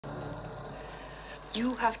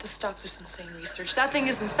You have to stop this insane research. That thing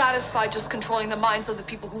isn't satisfied just controlling the minds of the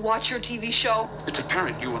people who watch your TV show. It's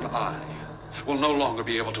apparent you and I will no longer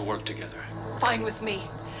be able to work together. Fine with me.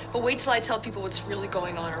 But wait till I tell people what's really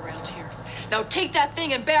going on around here. Now take that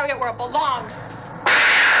thing and bury it where it belongs.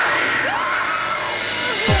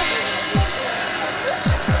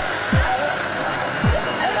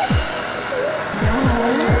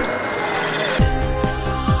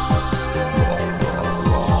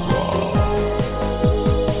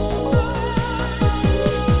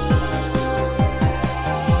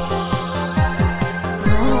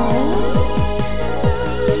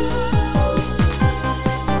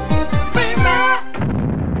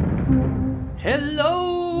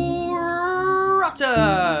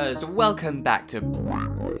 Welcome back to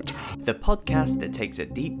the podcast that takes a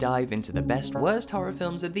deep dive into the best worst horror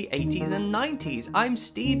films of the 80s and 90s. I'm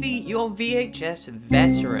Stevie, your VHS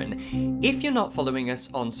veteran. If you're not following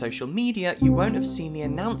us on social media, you won't have seen the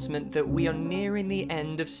announcement that we are nearing the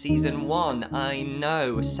end of season 1. I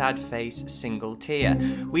know, sad face, single tear.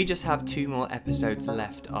 We just have 2 more episodes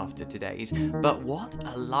left after today's, but what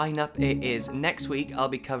a lineup it is. Next week I'll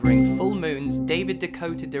be covering Full Moon's David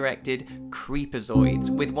Dakota directed Creepazoids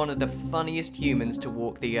with one of the funniest humans to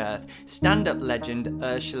walk the earth, stand-up legend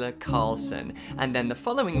Ursula Carlson. And then the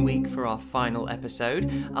following week for our final episode,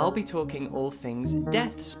 I'll be talking all things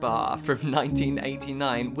Death Spa from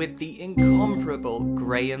 1989 with the incomparable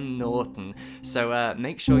Graham Norton. So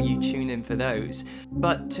make sure you tune in for those.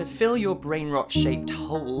 But to fill your brain rot shaped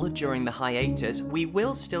hole during the hiatus, we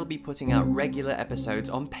will still be putting out regular episodes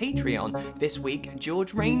on Patreon. This week,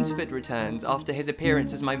 George Rainsford returns after his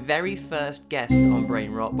appearance as my very first guest on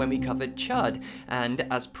Brain Rot when we covered Chud, and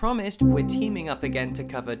as promised, we're teaming up again to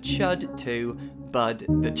cover Chud 2, Bud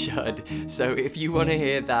the Chud. So if you want to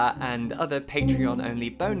hear that and other Patreon-only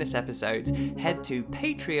bonus episodes, head to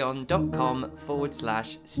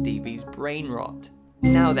patreon.com/Stevie's Brain Rot.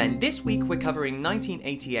 Now then, this week we're covering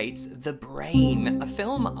 1988's The Brain, a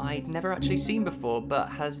film I'd never actually seen before but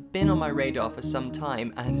has been on my radar for some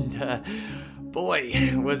time, and boy,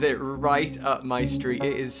 was it right up my street.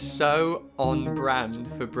 It is so on brand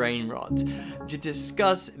for Brain Rot. To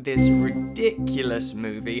discuss this ridiculous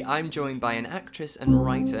movie, I'm joined by an actress and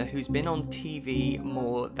writer who's been on TV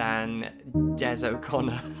more than Des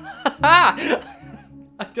O'Connor. I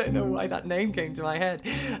don't know why that name came to my head.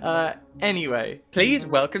 Anyway, please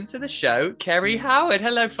welcome to the show, Kerry Howard.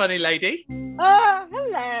 Hello, funny lady. Oh,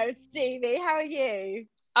 hello, Stevie. How are you?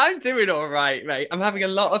 I'm doing all right, mate. I'm having a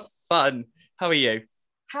lot of fun. How are you?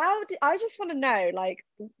 I just want to know, like,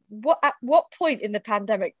 at what point in the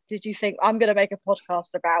pandemic did you think I'm going to make a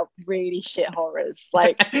podcast about really shit horrors?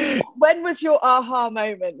 Like, when was your aha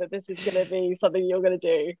moment that this is going to be something you're going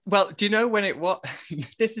to do? Well, do you know when it was?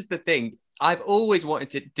 This is the thing. I've always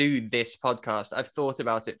wanted to do this podcast. I've thought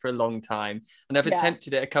about it for a long time, and I've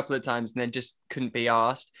attempted it a couple of times and then just couldn't be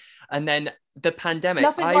asked. And then the pandemic.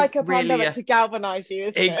 Nothing like a pandemic to galvanize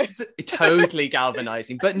you, isn't it? Totally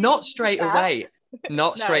galvanizing, but not straight away.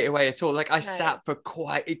 Not straight away at all. Like I sat for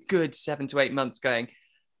quite a good 7 to 8 months going,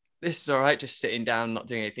 this is all right, just sitting down, not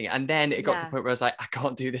doing anything. And then it got to the point where I was like, I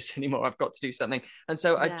can't do this anymore. I've got to do something. And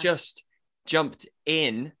so I just jumped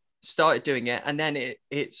in, started doing it, and then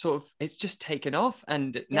it's just taken off.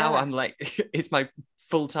 And now I'm like, it's my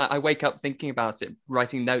full time. I wake up thinking about it,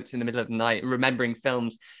 writing notes in the middle of the night, remembering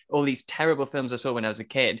films, all these terrible films I saw when I was a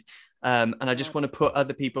kid. And I just want to put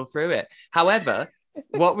other people through it. However,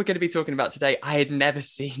 what we're going to be talking about today, I had never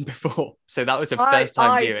seen before. So that was a first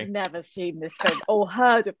time viewing. I've never seen this film or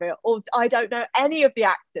heard of it, or I don't know any of the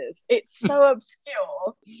actors. It's so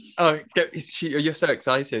obscure. Oh, you're so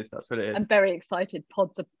excited. That's what it is. I'm very excited.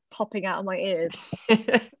 Pods are popping out of my ears.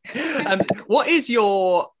 What is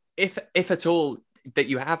your, if at all that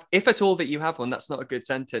you have one, that's not a good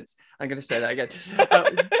sentence. I'm going to say that again.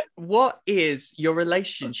 What is your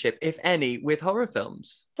relationship, if any, with horror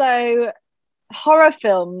films? So horror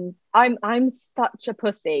films, I'm such a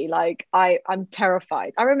pussy. Like I'm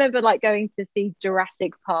terrified. I remember like going to see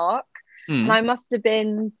Jurassic Park, and I must have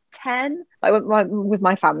been 10. I went with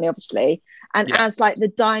my family, obviously, and as like the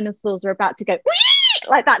dinosaurs are about to go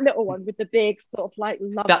like that little one with the big sort of like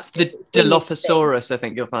lump. That's the Dilophosaurus, I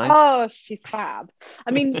think you'll find. Oh, she's fab.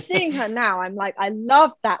 I mean, seeing her now, I'm like, I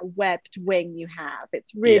love that webbed wing you have.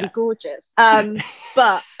 It's really gorgeous.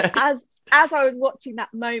 But as I was watching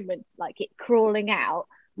that moment, like it crawling out,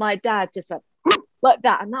 my dad just went like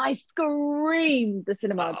that, and I screamed the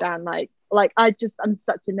cinema down. Like I'm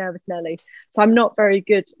such a nervous Nelly, so I'm not very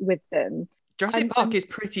good with them. Jurassic Park is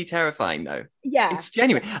pretty terrifying, though. Yeah, it's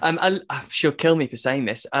genuine. She'll kill me for saying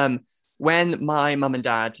this. When my mum and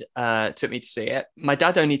dad took me to see it, my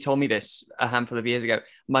dad only told me this a handful of years ago.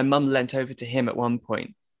 My mum leant over to him at one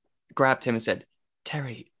point, grabbed him and said,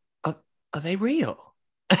 Terry, are they real?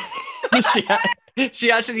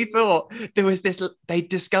 she actually thought there was this, they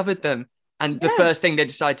discovered them. And the first thing they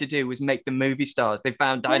decided to do was make them movie stars. They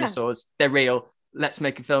found dinosaurs. They're real. Let's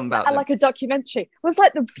make a film about them. Like a documentary. It was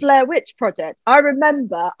like the Blair Witch Project. I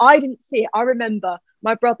remember, I didn't see it. I remember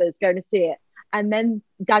my brothers going to see it. And then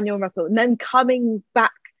Daniel and Russell. And then coming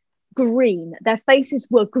back green. Their faces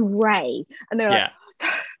were grey. And they were like,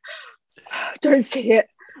 don't see it.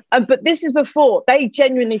 But this is before they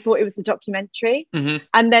genuinely thought it was a documentary,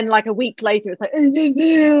 and then like a week later, it's like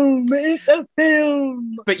it's a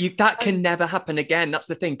film. But that can never happen again. That's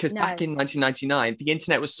the thing, because back in 1999, the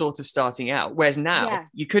internet was sort of starting out, whereas now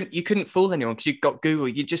you couldn't fool anyone because you've got Google.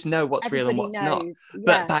 You just know what's real and what's not.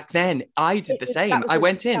 But back then, I did the same. I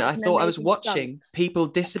went in. I thought I was watching people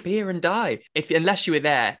disappear and die. Unless you were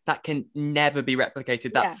there, that can never be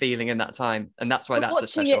replicated. That feeling in that time, and that's why that's a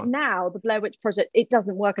special. Watching it now, the Blair Witch Project, it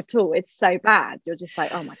doesn't work at all. It's so bad. You're just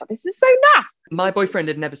like, oh my god, this is so naff. My boyfriend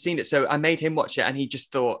had never seen it, so I made him watch it, and he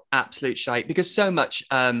just thought absolute shite, because so much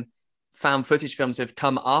found footage films have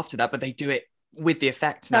come after that, but they do it with the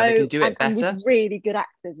effects now. They can do it better. And with really good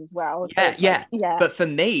actors as well. Yeah. But for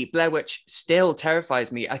me, Blair Witch still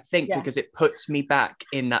terrifies me, I think, because it puts me back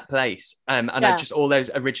in that place. And I just, all those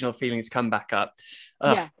original feelings come back up.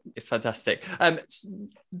 It's fantastic.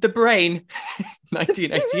 The Brain,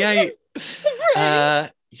 1988.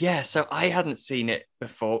 So I hadn't seen it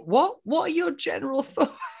before. What are your general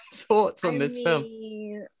thoughts on this film?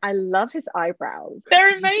 I love his eyebrows.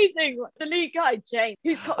 They're amazing. The lead guy, James,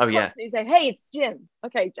 who's constantly saying, hey, it's Jim.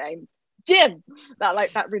 Okay, James. Jim.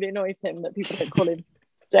 That really annoys him that people don't call him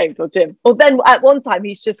James or Jim. Or then at one time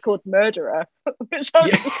he's just called Murderer, which I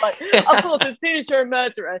was just like, of course, as soon as you're a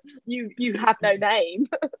murderer, you have no name.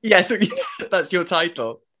 So that's your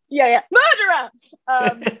title. Murderer.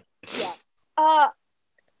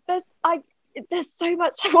 There's so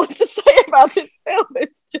much I want to say about this film.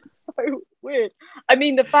 It's just so weird. I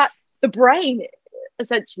mean, the fact the brain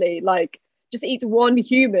essentially like just eats one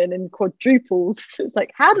human and quadruples. It's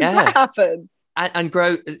like, how does that happen? And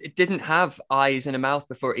grow. It didn't have eyes and a mouth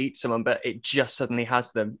before it eats someone, but it just suddenly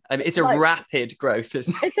has them. I mean, it's a rapid growth,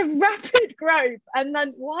 isn't it? It's a rapid growth. And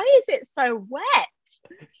then why is it so wet?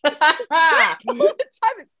 It's wet all the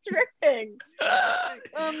time. It's dripping.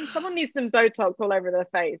 Someone needs some Botox all over their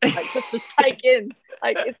face, like just to take in.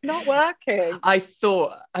 Like, it's not working.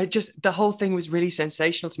 The whole thing was really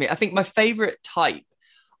sensational to me. I think my favorite type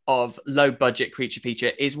of low budget creature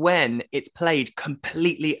feature is when it's played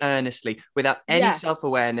completely earnestly without any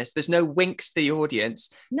self-awareness. There's no winks to the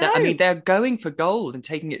audience. They're going for gold and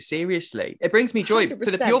taking it seriously. It brings me joy 100%.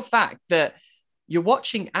 For the pure fact that you're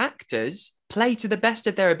watching actors play to the best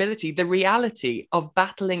of their ability the reality of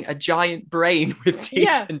battling a giant brain with teeth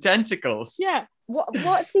and tentacles.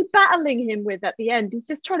 What's he battling him with at the end? He's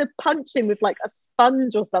just trying to punch him with like a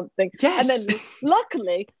sponge or something. And then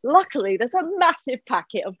luckily, there's a massive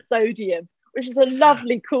packet of sodium, which is a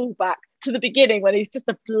lovely callback to the beginning when he's just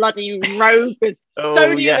a bloody rogue with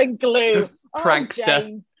sodium and glue. Prankster.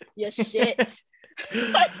 James, you shit.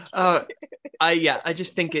 I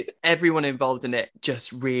just think it's everyone involved in it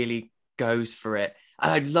just really goes for it.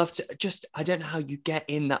 And I'd love to I don't know how you get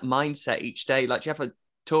in that mindset each day. Like, you have a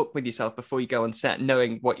talk with yourself before you go on set,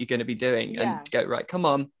 knowing what you're going to be doing and go, right, come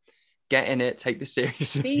on, get in it, take this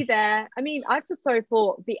seriously. Be there. I mean, I feel sorry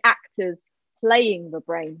for the actors playing the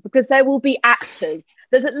brain, because there will be actors.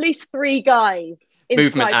 There's at least 3 guys inside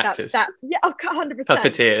movement actors. 100%.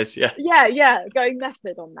 Puppeteers, going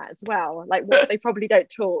method on that as well. Like, they probably don't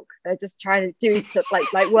talk. They're just trying to do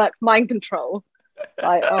like work mind control.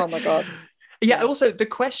 Like, oh my god. Also the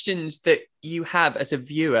questions that you have as a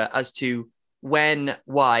viewer as to when,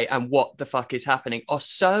 why, and what the fuck is happening are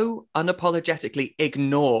so unapologetically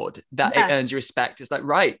ignored that it earns your respect. It's like,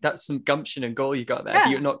 right, that's some gumption and gall you got there.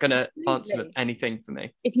 You're not going to answer anything for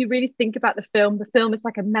me. If you really think about the film is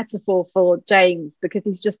like a metaphor for James, because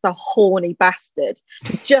he's just a horny bastard.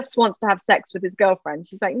 He just wants to have sex with his girlfriend.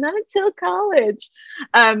 She's like, not until college.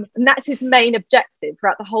 And that's his main objective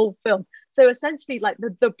throughout the whole film. So essentially, like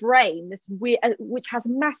the brain, this weird, which has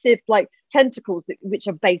massive like tentacles, which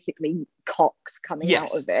are basically cocks coming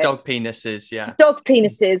out of it. Dog penises, Dog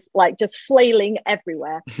penises, like just flailing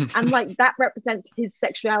everywhere. And like that represents his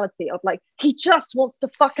sexuality of like, he just wants to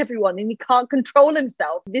fuck everyone and he can't control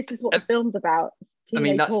himself. This is what the film's about. I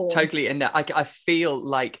mean, that's totally in there. I feel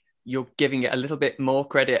like you're giving it a little bit more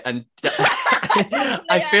credit, and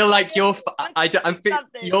I feel like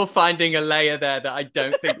you're finding a layer there that I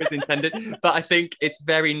don't think was intended, but I think it's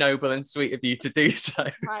very noble and sweet of you to do so.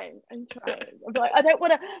 I'm trying. I'm like, I don't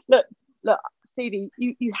want to look, Stevie.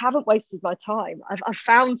 You haven't wasted my time. I've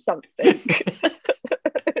found something.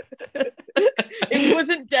 It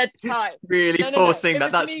wasn't dead time. Really forcing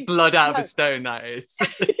that. That's blood out of a stone. That is.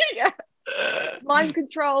 Yeah. Mind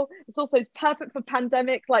control. It's also perfect for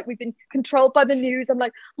pandemic. Like, we've been controlled by the news. I'm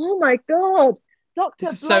like, oh my god, Dr.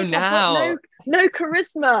 This is Blake, so now. no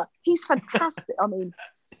charisma. He's fantastic. I mean,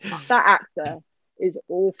 that actor is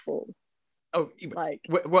awful. Oh, like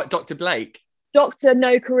what? Dr. Blake? Dr.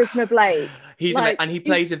 No Charisma Blake. And he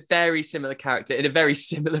plays a very similar character in a very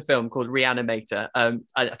similar film called Reanimator.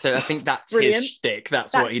 So I think that's his shtick.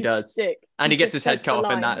 That's what he does. Shtick. And he gets his head cut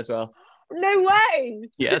off in that as well. No way.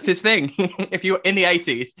 Yeah, that's his thing. If you're in the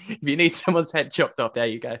 80s, if you need someone's head chopped off, there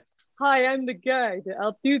you go. Hi, I'm the guy.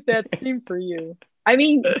 I'll do that thing for you. I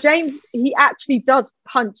mean, James, he actually does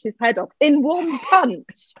punch his head off in one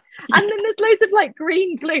punch. And then there's loads of like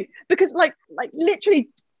green glue because like literally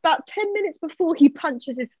about 10 minutes before he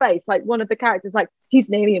punches his face, like one of the characters, like, he's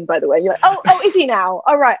an alien, by the way. You're like, oh, is he now?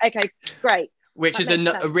 All right, okay, great. Which is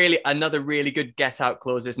another really good get out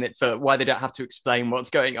clause, isn't it, for why they don't have to explain what's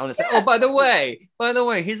going on. It's like, oh, by the way,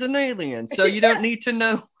 he's an alien, so you don't need to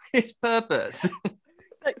know his purpose.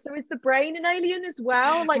 Like, so is the brain an alien as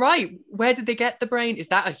well? Like, right, where did they get the brain? Is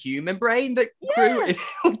that a human brain that grew?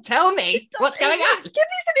 Tell me what's going on. Give me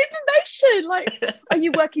some information. Like, are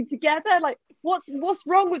you working together? Like, what's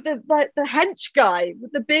wrong with the hench guy,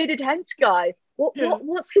 with the bearded hench guy?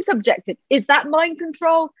 What's his objective? Is that mind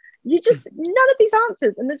control? None of these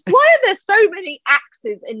answers. And why are there so many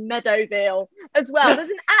axes in Meadowville as well?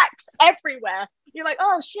 There's an axe everywhere. You're like,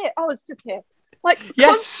 oh shit, it's just here. Like,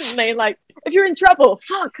 constantly, like, if you're in trouble,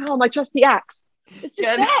 my trusty axe. It's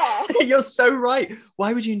just there. You're so right.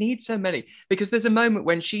 Why would you need so many? Because there's a moment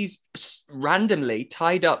when she's randomly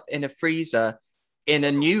tied up in a freezer in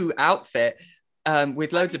a new outfit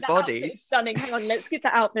with loads of bodies. Stunning. Hang on, let's give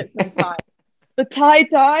that outfit some time. The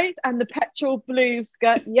tie-dyed and the petrol blue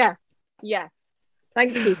skirt. Yes.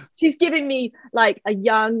 Thank you. She's giving me like a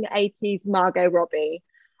young 80s Margot Robbie.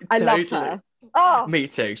 I love her. Oh, me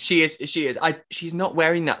too. She is. She's not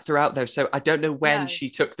wearing that throughout though, so I don't know when she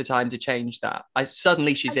took the time to change that.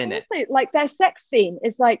 Suddenly she's in it. Like, their sex scene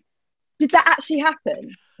is like, did that actually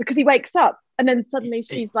happen? Because he wakes up and then suddenly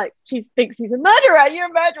she thinks he's a murderer. You're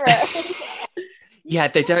a murderer. Yeah,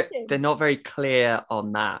 they're not very clear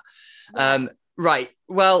on that. Right.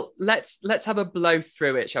 Well, let's have a blow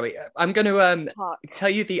through it, shall we? I'm going to tell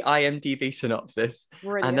you the IMDb synopsis.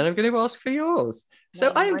 Brilliant. And then I'm going to ask for yours.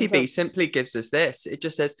 So IMDb simply gives us this. It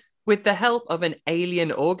just says, with the help of an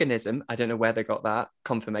alien organism, I don't know where they got that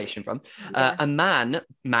confirmation from, a man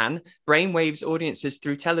brainwaves audiences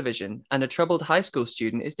through television, and a troubled high school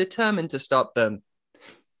student is determined to stop them.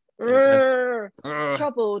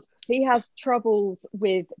 Troubled. He has troubles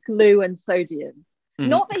with glue and sodium.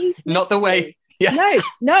 Not that he's not the way. Yeah.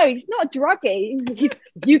 No, he's not a druggie.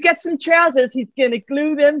 You get some trousers, he's gonna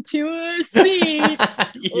glue them to a seat.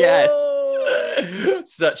 Yes. Oh.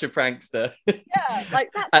 Such a prankster. Yeah, like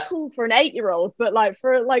that's cool for an 8-year-old, but like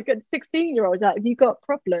for like a 16-year-old, like, have you got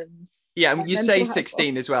problems? Yeah, you say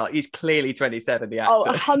 16 as well. He's clearly 27, the actor.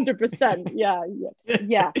 Oh, 100%.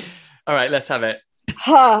 Yeah. All right, let's have it.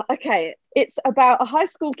 Okay. It's about a high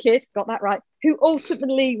school kid, got that right, who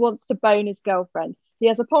ultimately wants to bone his girlfriend. He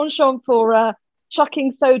has a penchant for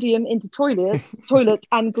chucking sodium into toilets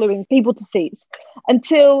and gluing people to seats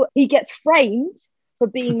until he gets framed for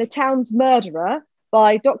being the town's murderer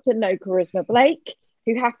by Dr. No Charisma Blake,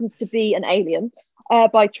 who happens to be an alien,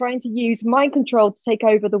 by trying to use mind control to take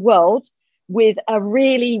over the world with a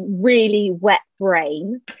really, really wet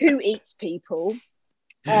brain who eats people.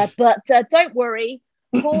 But don't worry,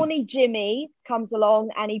 horny Jimmy comes along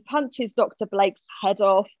and he punches Dr. Blake's head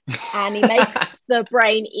off and he makes the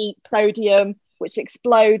brain eat sodium, which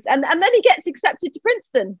explodes. And then he gets accepted to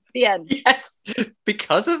Princeton, the end. Yes,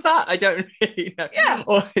 because of that? I don't really know. Yeah.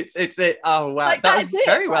 Or it's it. Oh, wow. Like, that was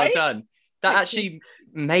very well done. That actually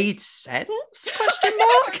made sense? Question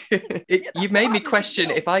mark. You've made me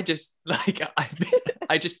question if I just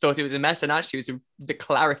I just thought it was a mess, and actually the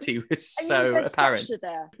clarity was so apparent.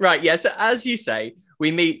 Right, yeah. So as you say,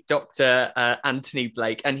 we meet Dr. Anthony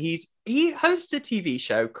Blake, and he hosts a TV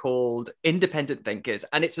show called Independent Thinkers,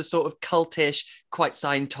 and it's a sort of cultish, quite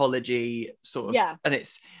Scientology sort of, and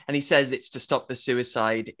he says it's to stop the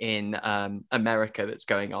suicide in America that's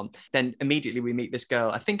going on. Then immediately we meet this girl,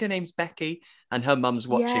 I think her name's Becky, and her mum's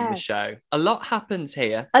watching the show. A lot happens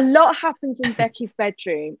here. A lot happens in Becky's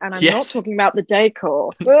bedroom, and I'm not talking about the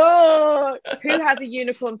decor. Oh, who has a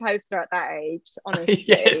unicorn poster at that age?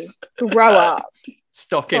 Honestly, grow up.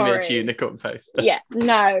 Stock image unicorn poster. Yeah,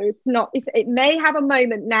 no, it's not. It may have a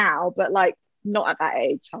moment now, but like not at that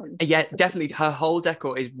age. Yeah, definitely. Her whole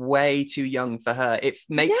decor is way too young for her. It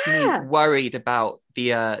makes me worried about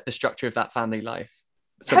the structure of that family life.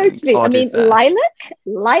 Totally. I mean,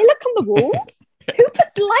 lilac on the wall. Who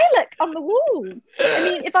puts lilac on the walls? I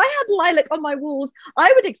mean, if I had lilac on my walls,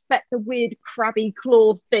 I would expect a weird crabby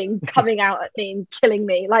claw thing coming out at me and killing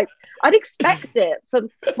me. Like, I'd expect it for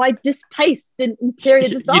my distaste in interior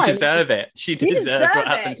design. You deserve it. She deserves what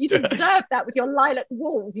happens to her. You deserve that with your lilac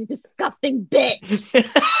walls, you disgusting bitch.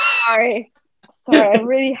 Sorry, I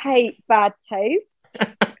really hate bad taste. I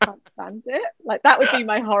can't stand it. Like, that would be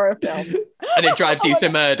my horror film. And it drives you to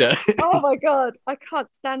murder. Oh my God, I can't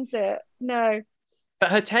stand it. No. But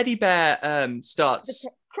her teddy bear starts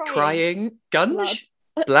crying. Gunge?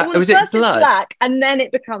 Black? Was it blood? Black, and then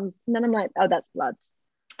it becomes. And then I'm like, oh, that's blood.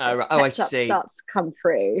 Right. Oh, I see. Starts to come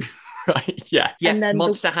through. Right. Yeah. And then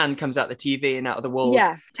monster hand comes out the TV and out of the walls.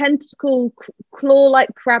 Yeah. Tentacle,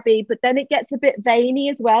 claw-like crabby, but then it gets a bit veiny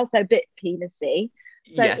as well, so a bit penisy.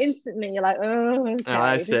 So instantly you're like, oh, okay. Oh,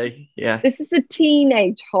 I see. Yeah. This is a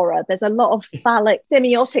teenage horror. There's a lot of phallic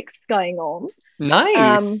semiotics going on.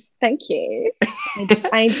 Nice. Thank you.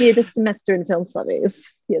 I did a semester in film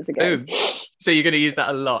studies years ago. Boom. So you're going to use that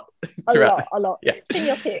a lot. A lot. Yeah.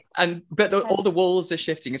 Semiotics. But all the walls are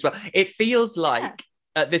shifting as well. It feels like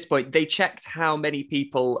at this point they checked how many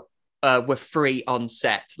people were free on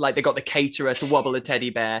set. Like they got the caterer to wobble a teddy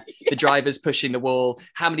bear, the driver's pushing the wall.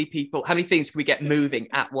 How many things can we get moving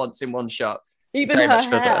at once in one shot? Even her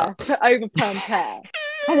hair, her overpermed hair.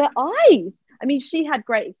 And her eyes. I mean, she had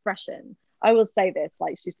great expression. I will say this,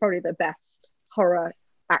 like, she's probably the best horror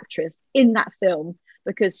actress in that film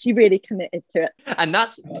because she really committed to it. And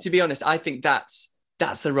that's, to be honest, I think that's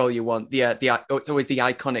the role you want. It's always the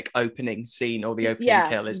iconic opening scene or the opening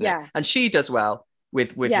kill, isn't it? And she does well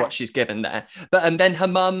with what she's given there. But and then her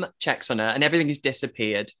mum checks on her and everything has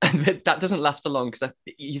disappeared. And that doesn't last for long because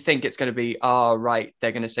you think it's going to be, oh, right,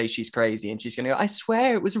 they're going to say she's crazy. And she's going to go, I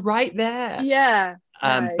swear it was right there. Yeah.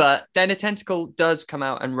 But then a tentacle does come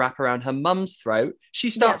out and wrap around her mum's throat. She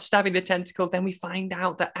starts stabbing the tentacle. Then we find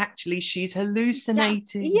out that actually she's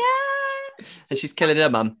hallucinating. And she's killing her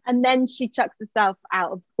mum. And then she chucks herself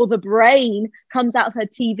out of, or the brain comes out of her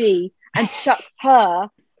TV and chucks her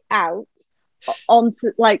out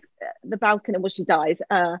onto like the balcony where she dies.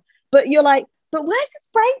 But you're like, but where's this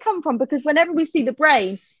brain come from? Because whenever we see the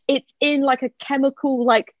brain, it's in like a chemical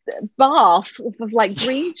like bath of like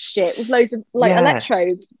green shit with loads of like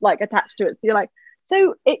electrodes like attached to it. So you're like,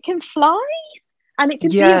 so it can fly and it can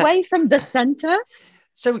be away from the center.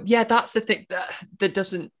 So that's the thing that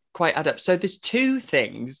doesn't quite add up. So there's two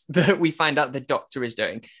things that we find out the doctor is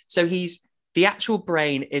doing. So the actual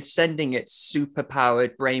brain is sending its super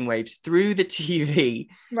powered brainwaves through the TV,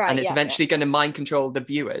 and it's eventually going to mind control the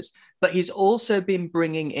viewers. But he's also been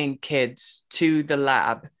bringing in kids to the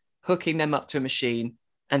lab, hooking them up to a machine,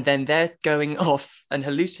 and then they're going off and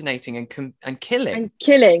hallucinating and killing.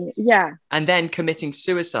 And then committing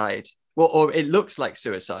suicide. Well, or it looks like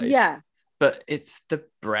suicide. Yeah. But it's the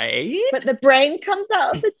brain? But the brain comes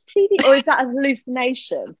out of the TV? Or is that a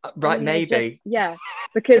hallucination? Right, maybe.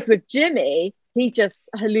 Because with Jimmy, he just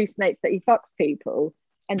hallucinates that he fucks people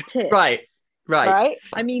and tips. Right.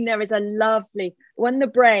 I mean, there is a lovely... When the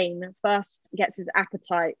brain first gets his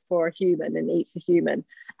appetite for a human and eats a human,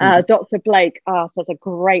 Dr. Blake says a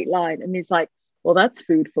great line. And he's like, well, that's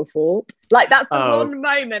food for thought. Like, that's the one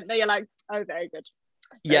moment that you're like, oh, very good.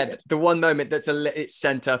 The one moment it's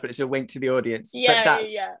sent up and it's a wink to the audience.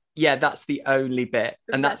 That's the only bit,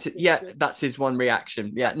 and that's it. That's his one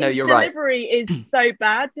reaction. No, you're right. Delivery is so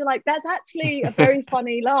bad. You're like, that's actually a very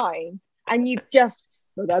funny line, and you just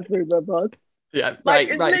that's very bad. Right.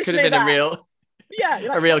 It could have been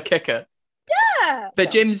a real kicker.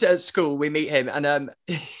 But Jim's at school. We meet him, and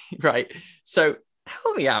right. So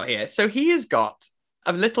help me out here. So he has got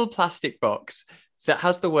a little plastic box that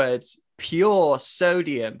has the words pure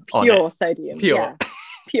sodium on it.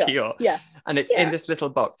 Pure. And it's in this little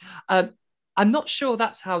box. I'm not sure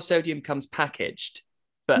that's how sodium comes packaged,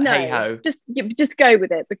 But no, hey ho. just go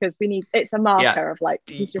with it because we need. It's a marker of like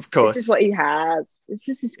he's just. Of course. This is what he has. This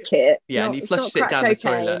is his kit. Yeah, and he flushes it down the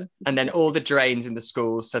toilet, and then all the drains in the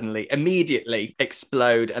school suddenly immediately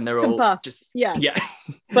explode, and they're all combust. just yeah.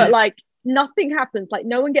 But like nothing happens. Like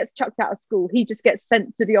no one gets chucked out of school. He just gets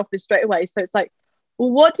sent to the office straight away. So it's like,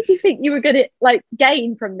 well, what did you think you were gonna like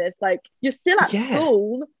gain from this? Like you're still at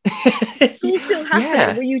school. School still happening.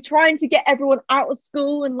 Yeah. Were you trying to get everyone out of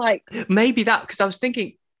school and like maybe that because I was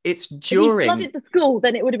thinking it's if during he flooded the school,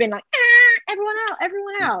 then it would have been like everyone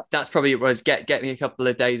out. That's probably it was get me a couple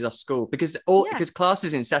of days off school because class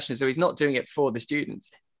is in session, so he's not doing it for the students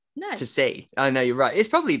to see. I know you're right. It's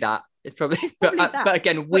probably that. It's probably but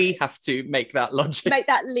again, we have to make that logic. Make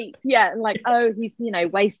that leap. Yeah. And like, oh, he's,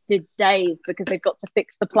 wasted days because they've got to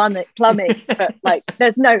fix the plumbing. But like,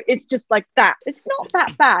 it's just like that. It's not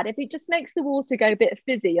that bad. If it just makes the water go a bit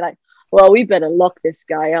fizzy, you're like, well, we better lock this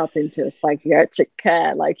guy up into a psychiatric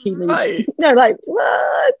care. Like he needs, right. Like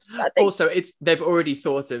what? Also, they've already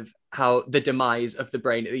thought of how the demise of the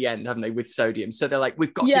brain at the end, haven't they, with sodium? So they're like,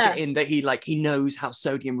 we've got to get in that he knows how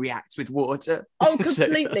sodium reacts with water. Oh,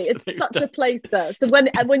 completely. It's such a place there. So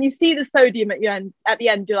when you see the sodium at the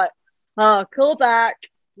end, you're like, oh, call back.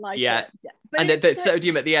 Like and the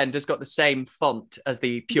sodium at the end has got the same font as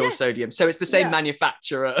the pure sodium, so it's the same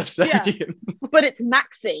manufacturer of sodium. But it's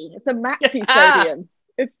maxi. It's a maxi sodium.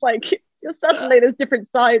 It's like suddenly there's different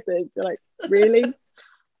sizes. You're like, really?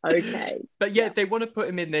 Okay. But they want to put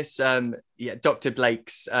him in this Dr.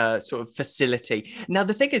 Blake's sort of facility. Now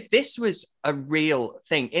the thing is, this was a real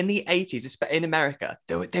thing in the 80s in America.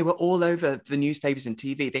 They were all over the newspapers and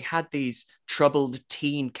TV. They had these troubled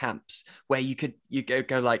teen camps where you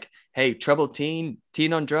go like, hey, troubled teen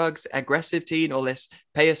on drugs, aggressive teen, all this,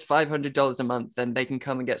 pay us $500 a month and they can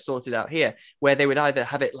come and get sorted out here, where they would either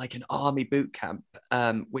have it like an army boot camp,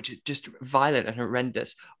 which is just violent and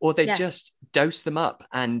horrendous, or they just dose them up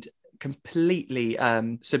and completely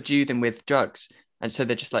subdue them with drugs, and so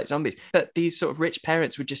they're just like zombies. But these sort of rich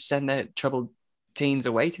parents would just send their troubled teens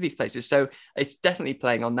away to these places, so it's definitely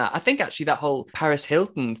playing on that. I think actually that whole Paris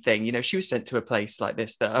Hilton thing, she was sent to a place like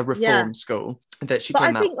this, a reform school that she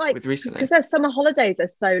came out with recently, because their summer holidays are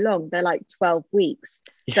so long, they're like 12 weeks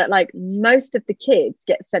that like most of the kids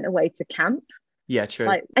get sent away to camp. Yeah, true.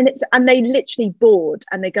 Like, and they literally board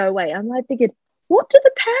and they go away. I'm like thinking, what do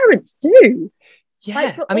the parents do? Yeah,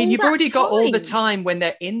 like, I mean, you've already got all the time when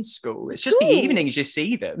they're in school. It's just the evenings you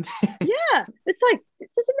see them. Yeah, it's like,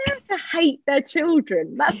 does America hate their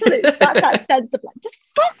children? That's what it's. That's that sense of like, just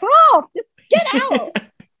fuck off, just get out.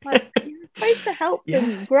 Like, you're supposed to help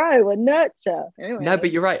them grow and nurture. Anyway. No,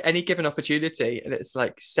 but you're right. Any given opportunity, and it's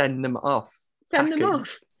like send them off. Send them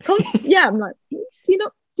off. Yeah, I'm like, do you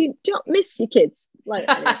not miss your kids? Like,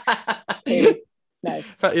 anyway. No.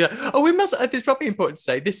 But, oh, we must. It's probably important to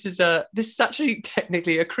say this is actually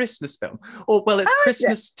technically a Christmas film. Or it's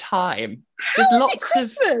Christmas time. There's lots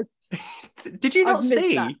of. Did you not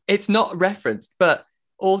see? That. It's not referenced, but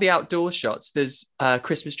all the outdoor shots. There's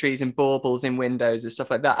Christmas trees and baubles in windows and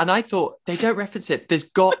stuff like that. And I thought they don't reference it. There's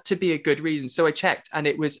got to be a good reason. So I checked, and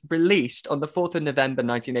it was released on the 4th of November,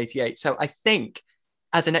 1988. So I think,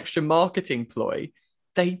 as an extra marketing ploy,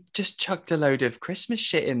 they just chucked a load of Christmas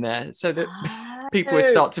shit in there so that people would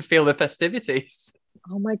start to feel the festivities.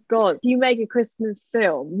 Oh my God. If you make a Christmas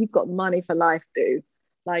film, you've got money for life, boo.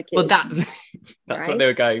 Like, well, that's right? What they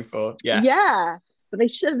were going for. Yeah. Yeah. But they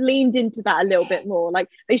should have leaned into that a little bit more. Like,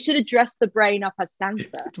 they should have dressed the brain up as Santa.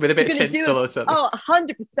 With a bit of tinsel or something. Oh, 100%.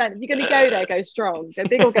 If you're going to go there, go strong. Go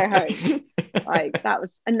big or go home. Like, that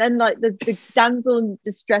was... And then, like, the damsel in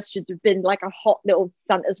distress should have been, like, a hot little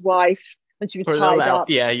Santa's wife when she was tied up.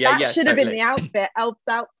 Yeah, that should have been the outfit, Elf's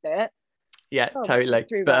outfit. Yeah, totally.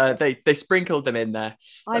 But they sprinkled them in there.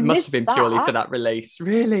 It must have been purely for that release.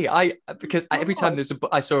 Really, because every time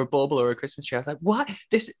I saw a bauble or a Christmas tree, I was like, "What?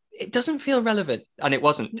 It doesn't feel relevant," and it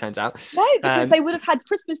wasn't. Turns out, no, because they would have had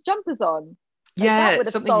Christmas jumpers on. Yeah, that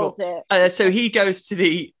would have solved it. So he goes to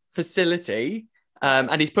the facility.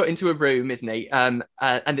 And he's put into a room, isn't he? And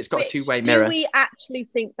it's got a two-way mirror. Do we actually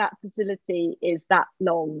think that facility is that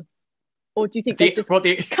long? Or do you think they just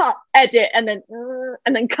cut, edit, and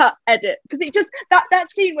then cut, edit? Because it just that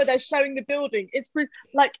scene where they're showing the building, it's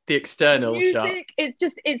like the external music.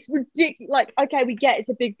 Shot. It's ridiculous. Like, okay, we get it's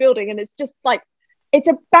a big building, and it's just like it's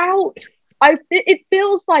about. It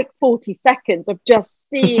feels like 40 seconds of just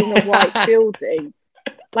seeing a white building.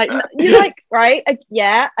 Like you're like, right?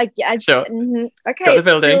 Yeah, I get. Sure. Mm-hmm. Okay, got the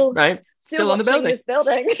building, right? Still on the building. This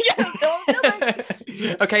building. Yeah, still on the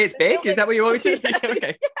building. Okay, it's big. Is that what you want me to say?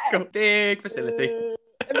 Okay, cool. Big facility.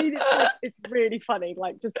 I mean, it's really funny.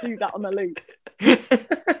 Like, just do that on the loop.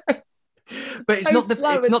 But it's so not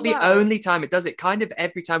slow it's as not the well. only time it does it. Kind of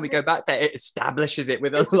every time we go back there, it establishes it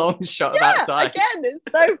with a long shot of Yeah, outside. again,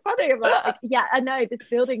 it's so funny. I'm like, yeah, I know this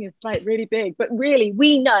building is like really big, but really,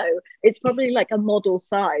 we know it's probably like a model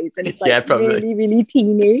size, and it's like Yeah, probably. really, really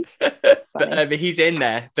teeny. But he's in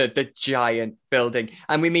there, the giant building,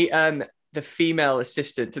 and we meet the female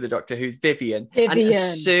assistant to the doctor, who's Vivian. And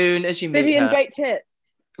as soon as you meet Vivian, her, great tits.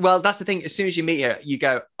 well, that's the thing. As soon as you meet her, you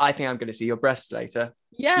go, I think I'm going to see your breasts later.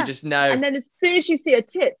 Yeah, you just know. And then as soon as you see her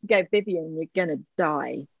tits, you go, Vivian, you're gonna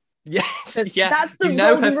die. Yes, yeah. That's the you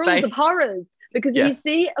know golden her rules face. of horrors. Because if you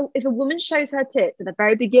see, if a woman shows her tits at the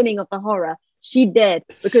very beginning of the horror, she dead,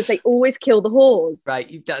 because they always kill the whores.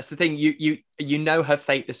 Right, that's the thing. You know her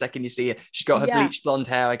fate the second you see her. She's got her bleached blonde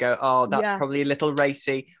hair. I go, oh, that's probably a little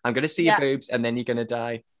racy. I'm going to see your boobs, and then you're going to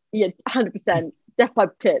die. Yeah, 100%. Death by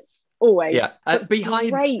tits, always. Yeah,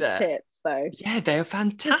 behind great there, tits though. Yeah, they are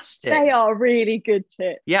fantastic. They are really good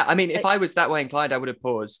tits. Yeah, I mean, if I was that way inclined, I would have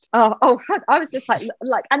paused. Oh, I was just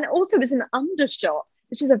like, and also it's an undershot,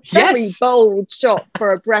 which is a very bold shot for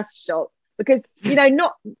a breast shot, because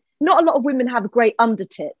not a lot of women have a great under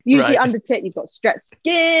tit. Usually under tit, you've got stretched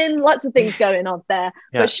skin, lots of things going on there.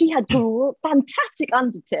 Yeah. But she had fantastic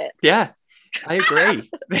under tit. Yeah, I agree.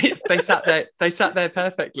 they sat there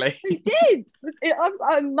perfectly. They did.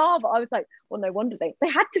 I marvel. I was like, well, no wonder they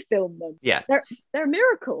had to film them. Yeah, they're a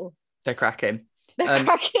miracle. They're cracking. They're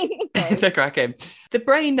cracking. They're cracking. The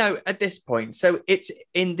brain, though, at this point, so it's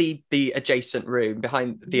in the adjacent room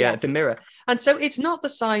behind the mirror, and so it's not the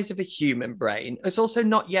size of a human brain. It's also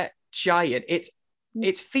not yet giant.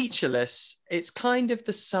 It's featureless. It's kind of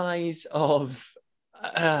the size of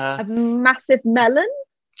a massive melon.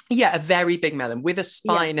 Yeah, a very big melon with a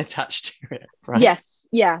spine attached to it. Right? Yes,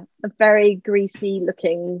 yeah, a very greasy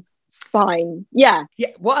looking spine. Yeah.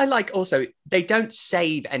 What I like also, they don't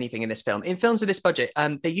save anything in this film. In films of this budget,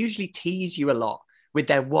 they usually tease you a lot with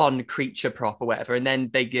their one creature prop or whatever, and then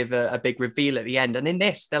they give a big reveal at the end. And in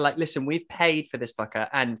this, they're like, listen, we've paid for this fucker,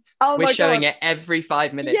 and we're showing it every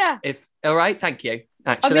 5 minutes. Yeah. All right, thank you.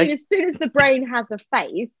 Actually, I mean, as soon as the brain has a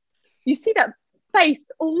face, you see that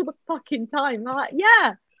face all the fucking time. I'm like,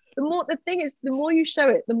 yeah. The thing is, the more you show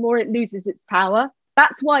it, the more it loses its power.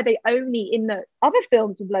 That's why they only, in the other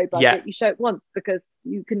films with low budget, you show it once, because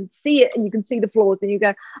you can see it and you can see the flaws, and you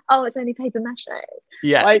go, oh, it's only paper mache.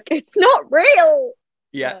 Yeah. Like, it's not real.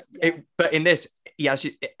 Yeah. But in this, as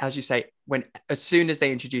you say, as soon as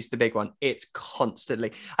they introduce the big one, it's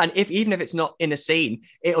constantly, and even if it's not in a scene,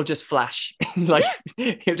 it'll just flash, like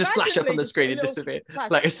it'll just flash up on the screen and disappear,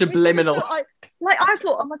 like a subliminal. I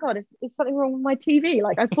thought, oh my god, is something wrong with my TV?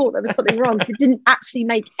 Like, I thought there was something wrong. It didn't actually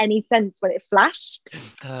make any sense when it flashed.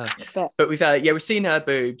 But we've seen her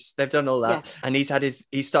boobs. They've done all that, and he's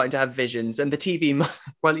starting to have visions. And the TV,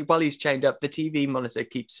 while he's chained up, the TV monitor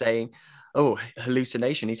keeps saying, "Oh,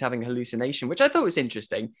 hallucination." He's having a hallucination, which I thought was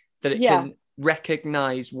interesting, that it can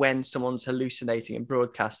recognize when someone's hallucinating and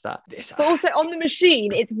broadcast that. But also on the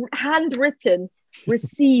machine, it's handwritten,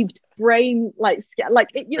 received brainwave,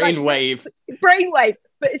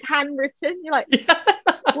 but it's handwritten. You're like,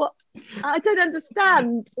 what? I don't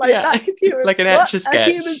understand. Like that computer, like an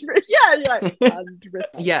Etch-a-Sketch. You're like,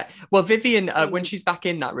 handwritten. Yeah. Well, Vivian, when she's back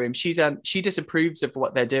in that room, she disapproves of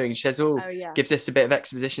what they're doing. She says, gives us a bit of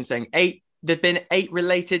exposition, saying there've been 8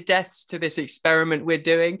 related deaths to this experiment we're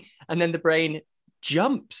doing, and then the brain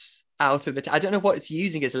jumps out of the I don't know what it's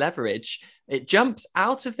using as leverage. It jumps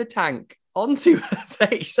out of the tank onto her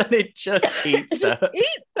face, and it just eats her.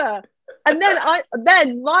 Eats her. And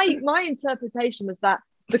then my interpretation was that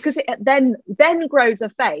because it then grows a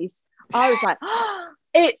face, I was like,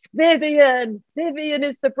 it's Vivian. Vivian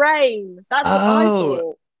is the brain. That's what I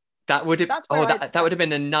thought. That would have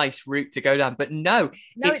been a nice route to go down, but no,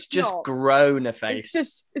 it's just not. Grown a face.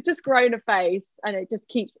 It's just grown a face, and it just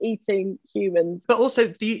keeps eating humans. But also,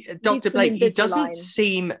 the Dr. Blake, he doesn't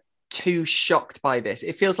seem too shocked by this.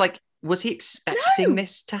 It feels like, was he expecting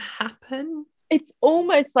this to happen? It's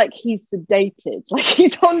almost like he's sedated, like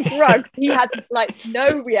he's on drugs. He has like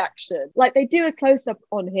no reaction. Like, they do a close up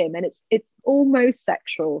on him, and it's almost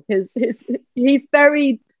sexual. He's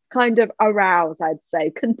very kind of aroused, I'd say,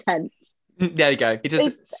 content. There you go. He does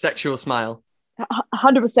a sexual smile.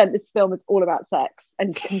 100%. This film is all about sex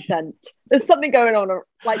and consent. There's something going on.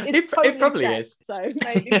 Like, it probably sex, is. So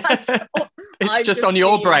maybe that's it's just on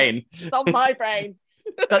your brain. It's on my brain.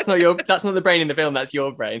 That's not the brain in the film. That's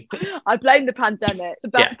your brain. I blame the pandemic.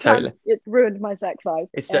 Totally. It ruined my sex life.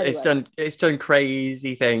 It's done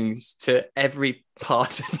crazy things to every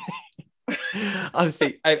part of me.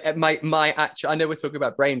 Honestly, my actual, I know we're talking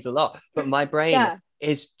about brains a lot, but my brain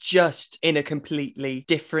is just in a completely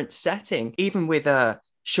different setting. Even with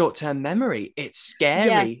short-term memory. It's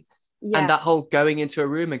scary. Yes. And that whole going into a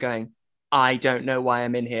room and going, I don't know why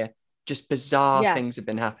I'm in here. Just bizarre things have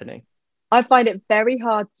been happening. I find it very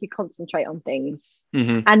hard to concentrate on things.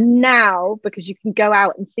 Mm-hmm. And now, because you can go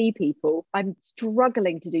out and see people, I'm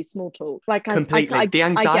struggling to do small talk. Like completely. The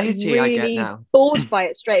anxiety I get now. Bored by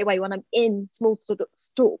it straight away when I'm in small sort of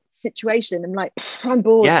situation. I'm like, I'm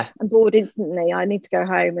bored. Yeah. I'm bored instantly. I need to go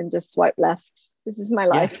home and just swipe left. This is my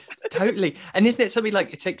life. Yeah, totally. And isn't it something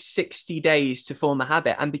like it takes 60 days to form a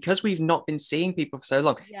habit? And because we've not been seeing people for so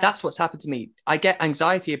long, that's what's happened to me. I get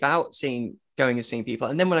anxiety about going and seeing people.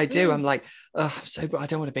 And then when I do, I'm like, oh, I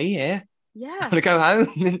don't want to be here. Yeah. I want to go home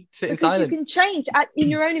and sit in silence. You can change in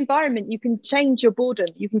your own environment. You can change your boredom.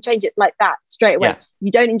 You can change it like that straight away. Yeah.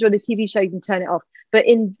 You don't enjoy the TV show, you can turn it off. But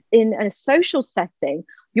in a social setting,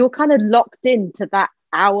 you're kind of locked into that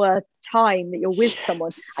hour time that you're with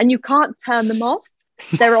someone, and you can't turn them off.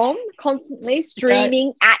 They're on constantly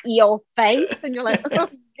streaming at your face, and you're like, oh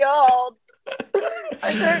God,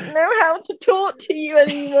 I don't know how to talk to you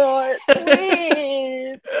anymore.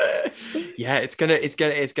 It's weird. Yeah, it's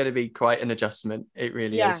gonna be quite an adjustment. It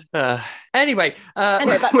really is. Anyway,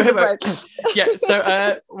 yeah.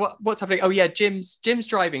 So what's happening? Oh yeah, Jim's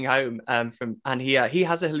driving home and he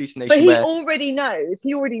has a hallucination. But he already knows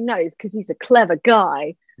because he's a clever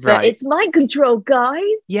guy. Right. It's mind control, guys.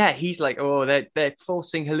 Yeah, he's like, oh, they're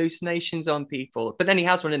forcing hallucinations on people. But then he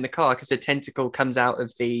has one in the car because a tentacle comes out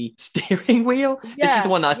of the steering wheel. This is the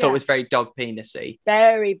one that I thought was very dog penis-y.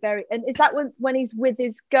 Very, very. And is that when he's with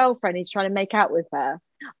his girlfriend, he's trying to make out with her?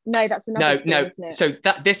 No, that's another thing, isn't it? So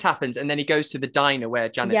this happens, and then he goes to the diner where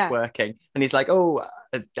Janet's working, and he's like, oh,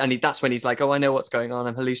 that's when he's like, oh, I know what's going on.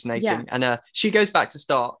 I'm hallucinating. And she goes back to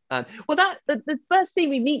start. The first scene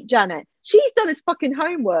we meet Janet, she's done his fucking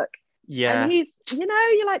homework. Yeah. And he's,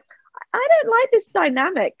 you're like, I don't like this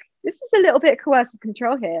dynamic. This is a little bit of coercive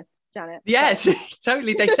control here, Janet. Yes,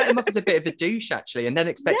 totally. They set him up as a bit of a douche, actually, and then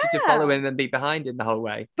expect you to follow him and be behind him the whole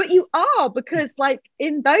way. But you are, because like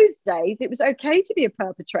in those days, it was okay to be a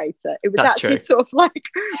perpetrator. It was actually sort of like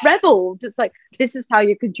rebelled. It's like, this is how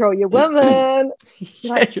you control your woman.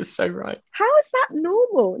 You're so right. How is that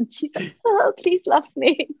normal? And she's like, oh, please love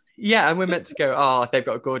me. Yeah, and we're meant to go, oh, they've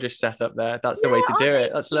got a gorgeous setup there. That's the way to do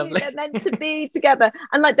it. That's lovely. They're meant to be together.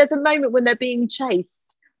 And like there's a moment when they're being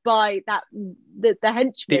chased by the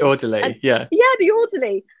henchman. The orderly, the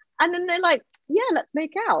orderly. And then they're like, yeah, let's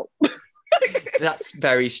make out. That's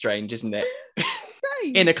very strange, isn't it?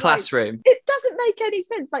 Strange, in a classroom. It doesn't make any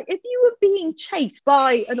sense. Like if you were being chased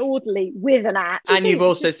by an orderly with an axe. And you've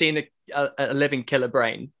also seen a living killer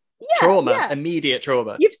brain. Trauma, immediate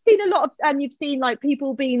trauma. You've seen a lot of, and you've seen like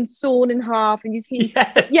people being sawn in half, and you've seen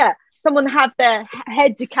someone have their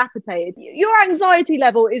head decapitated. Your anxiety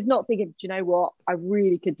level is not thinking, do you know what? I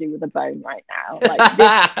really could do with a bone right now.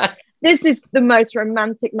 Like this is the most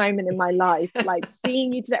romantic moment in my life. Like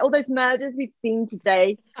seeing you today, all those murders we've seen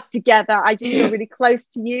today together. I just feel really close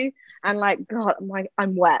to you, and like, God,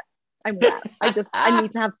 I'm wet. I need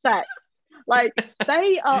to have sex. Like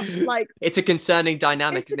they are like, it's a concerning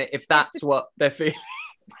dynamic, isn't it? If that's what they're feeling.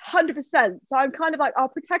 100%. So I'm kind of like, our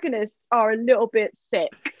protagonists are a little bit sick.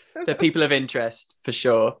 They're people of interest for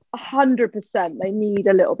sure. 100%. They need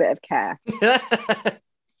a little bit of care.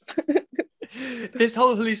 This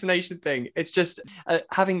whole hallucination thing, it's just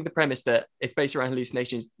having the premise that it's based around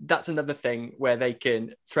hallucinations. That's another thing where they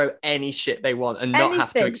can throw any shit they want and not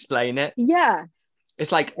have to explain it. Yeah.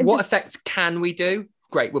 It's like, what effects can we do?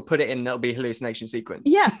 Great, we'll put it in, and it'll be a hallucination sequence.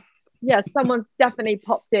 Yeah, someone's definitely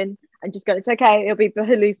popped in and just gone, it's okay, it'll be the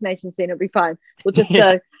hallucination scene, it'll be fine. We'll just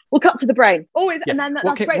we'll cut to the brain. Always. And then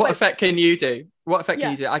that's great. What effect can you do?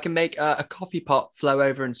 I can make a coffee pot flow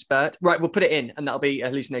over and spurt. Right, we'll put it in, and that'll be a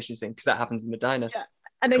hallucination scene, because that happens in the diner. Yeah.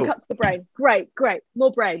 And then cut to the brain. Great,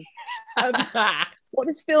 more brain. What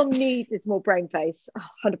this film needs is more brain face.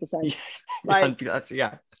 100%. Like, I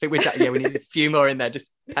think we need a few more in there.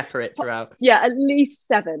 Just pepper it throughout. Yeah, at least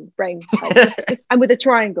 7 brain face. And with a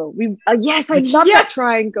triangle. I love that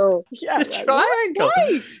triangle. Yeah, the triangle.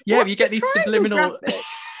 Why? Yeah, you get these subliminal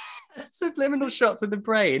shots of the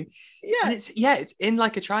brain. Yeah, and it's in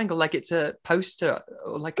like a triangle, like it's a poster,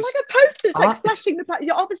 or like a poster. It's like flashing the poster.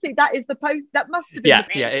 Obviously that is the post. That must have been.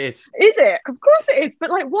 Yeah, it is. Is it? Of course it is. But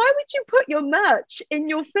like, why would you put your merch in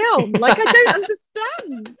your film? Like, I don't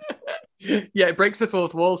understand. Yeah, it breaks the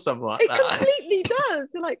fourth wall somewhat. It completely does.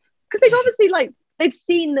 Like, because they've obviously they've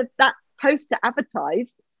seen that poster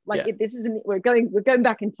advertised. Like Yeah. this isn't. We're going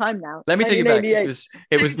back in time now. Let me take you back. 1988.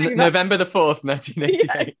 It was Take you back. November the 4th,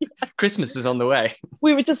 1988. Christmas was on the way.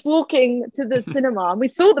 We were just walking to the cinema and we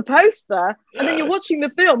saw the poster, and then you're watching the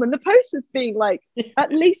film and the poster's being like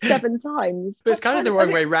at least 7 times. But it's kind of the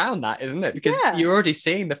wrong way round, that, isn't it? Because Yeah. you're already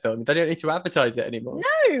seeing the film. They don't need to advertise it anymore.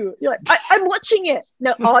 No, you're like, I'm watching it.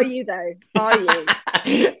 No, are you though? Are you?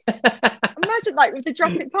 Imagine like with the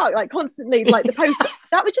Jurassic Park, like constantly like the poster.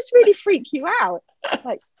 That would just really freak you out.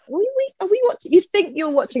 Like, are we watching? You think you're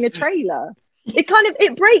watching a trailer?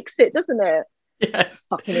 It breaks it, doesn't it? Yes,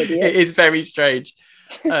 Fucking idiot. it is very strange.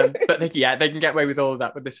 But they can get away with all of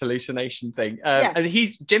that with this hallucination thing. And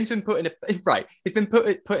Jim's been put in He's been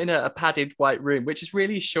put in a padded white room, which is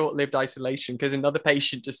really short-lived isolation because another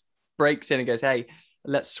patient just breaks in and goes, "Hey,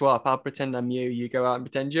 let's swap. I'll pretend I'm you. You go out and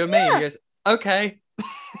pretend you're me." And he goes, "Okay."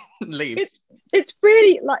 Leaves. It's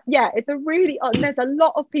really like, it's a really odd. There's a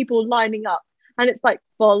lot of people lining up, and it's like,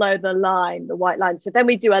 follow the line, the white line. So then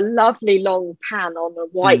we do a lovely long pan on the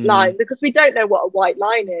white line because we don't know what a white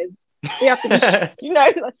line is. We have to be,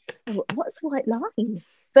 like, what's white line?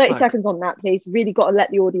 30 seconds on that, please. Really got to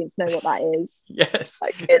let the audience know what that is. Yes.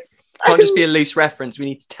 Like, it's can't just be a loose reference. We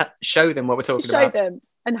need to show them what we're talking about. Show them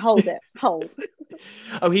and hold.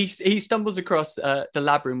 Oh, he stumbles across the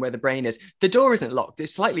lab room where the brain is. The door isn't locked.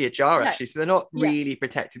 It's slightly ajar, actually, so they're not really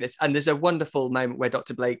protecting this. And there's a wonderful moment where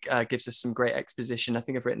Dr. Blake gives us some great exposition. I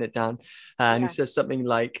think I've written it down. And he says something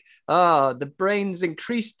like, the brain's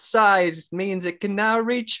increased size means it can now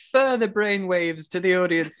reach further brainwaves to the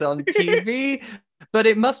audience on TV. But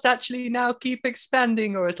it must actually now keep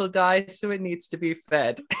expanding or it'll die, so it needs to be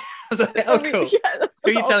fed. I was like, cool.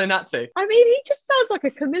 Who are you telling that to? I mean, he just sounds like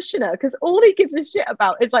a commissioner because all he gives a shit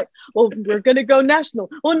about is like, well, we're going to go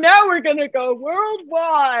national. Well, now we're going to go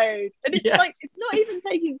worldwide. And it's like, it's not even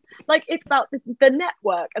taking, like, it's about the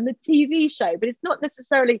network and the TV show, but it's not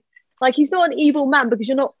necessarily, like, he's not an evil man because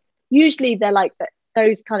you're not, usually they're like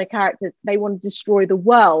those kind of characters, they want to destroy the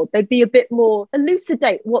world. They'd be a bit more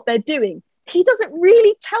elucidate what they're doing. He doesn't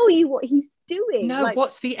really tell you what he's doing. No, like,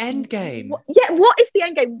 what's the end game? What is the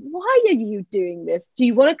end game? Why are you doing this? Do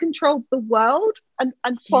you want to control the world? And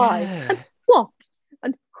why? Yeah. And what?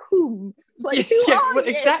 And whom? Like, who are you?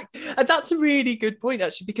 Exactly. And that's a really good point,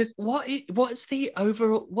 actually, because what's he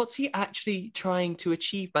actually trying to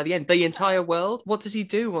achieve by the end? The entire world? What does he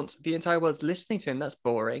do once the entire world's listening to him? That's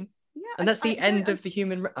boring. Yeah, and that's the end of the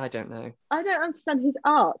human. I don't know. I don't understand his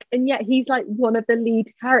arc, and yet he's like one of the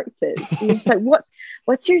lead characters. You're just like,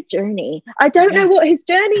 what's your journey? I don't know what his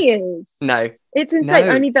journey is. No, it's insane.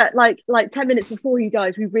 Only that like 10 minutes before he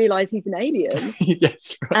dies, we realise he's an alien.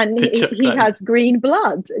 Yes, right. And he has green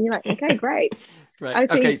blood, and you're like, okay, great. Right. I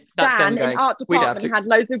think that's Dan them going, in art department had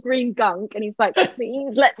loads of green gunk, and he's like,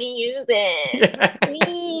 please let me use it.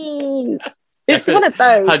 Please. It's one of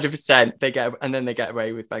those. 100%. They get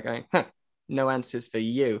away with by going, no answers for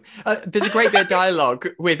you. There's a great bit of dialogue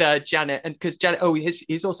with Janet, and because Janet,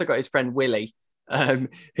 he's also got his friend Willie, and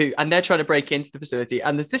they're trying to break into the facility.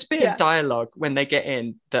 And there's this bit of dialogue when they get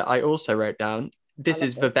in that I also wrote down. This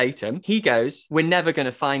is verbatim. He goes, "We're never going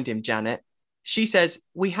to find him, Janet." She says,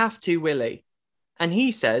 "We have to, Willie." And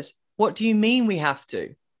he says, "What do you mean we have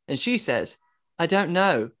to?" And she says, "I don't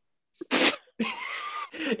know."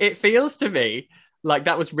 It feels to me like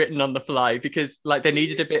that was written on the fly because like they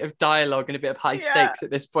needed a bit of dialogue and a bit of high stakes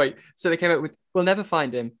at this point. So they came up with, "We'll never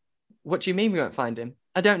find him." "What do you mean we won't find him?"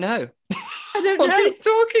 "I don't know." I don't What's know. he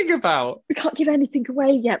talking about? We can't give anything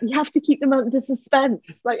away yet. We have to keep them under suspense.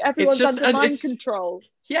 Like everyone's under mind control.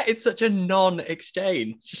 Yeah, it's such a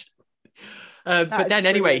non-exchange. But then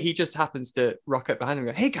anyway, he just happens to rock up behind them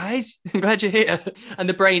and go, "Hey guys, I'm glad you're here." And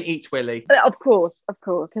the brain eats Willie. Of course,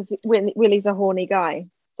 because Willie's a horny guy.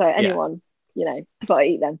 So anyone, gotta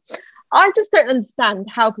eat them. I just don't understand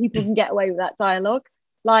how people can get away with that dialogue.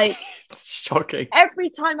 Like, it's shocking. Every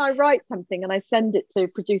time I write something and I send it to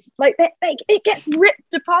producers, like it gets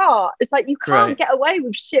ripped apart. It's like you can't get away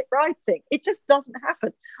with shit writing. It just doesn't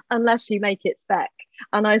happen unless you make it spec.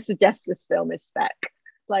 And I suggest this film is spec.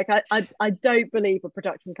 Like I don't believe a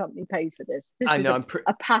production company paid for this. This is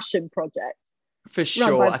a passion project. For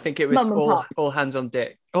sure. I think it was all hands on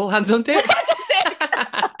dick. All hands on dick.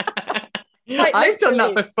 I've done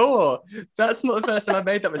that before. That's not the first time I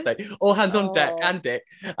made that mistake. All hands on deck and dick,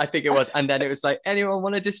 I think it was. And then it was like, anyone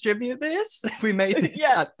want to distribute this? We made this.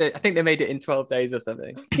 Yeah. I think they made it in 12 days or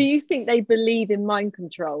something. Do you think they believe in mind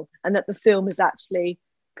control and that the film is actually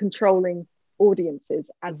controlling audiences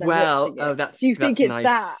as they're watching it? Do you think it's nice.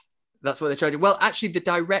 That? That's what they tried to do. Well, actually, the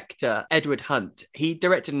director, Edward Hunt, he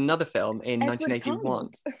directed another film in 1981.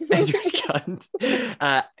 Edward Hunt,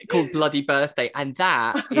 called Bloody Birthday. And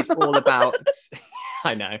that is all about...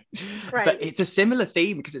 I know. Right. But it's a similar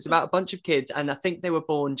theme because it's about a bunch of kids, and I think they were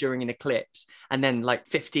born during an eclipse, and then like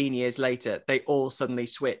 15 years later they all suddenly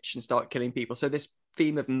switch and start killing people. So this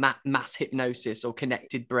theme of mass hypnosis or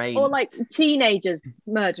connected brains, or like teenagers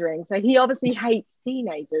murdering. So he obviously hates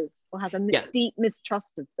teenagers or has a deep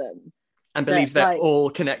mistrust of them, and believes they're all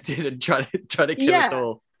connected and trying to kill us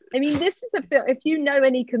all. I mean, this is a film. If you know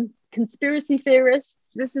any conspiracy theorists,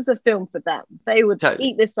 this is a film for them. They would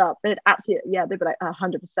eat this up. They'd absolutely, they'd be like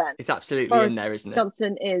 100%. It's absolutely Boris in there, isn't it?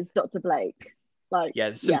 Johnson is Dr. Blake. Like,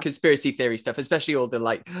 there's some conspiracy theory stuff, especially all the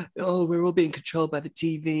like, oh, we're all being controlled by the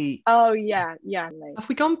TV. Oh yeah. Have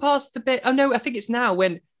we gone past the bit? Oh no, I think it's now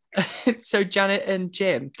when. So Janet and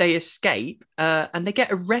Jim, they escape and they get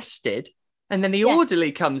arrested, and then the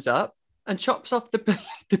orderly comes up and chops off the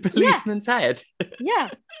policeman's head. Yeah.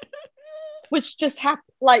 Which just happened.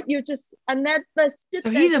 Like, you're just, and they're stood so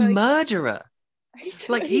there. He's a murderer.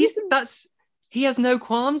 He has no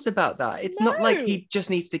qualms about that. It's not like he just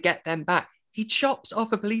needs to get them back. He chops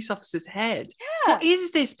off a police officer's head. Yeah. What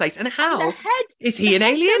is this place? And how? Is he an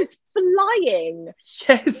alien? Flying.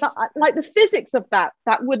 Yes. Like the physics of that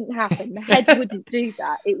wouldn't happen. The head wouldn't do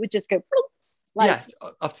that. It would just go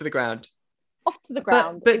off to the ground. Off to the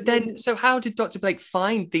ground. But then, so how did Dr. Blake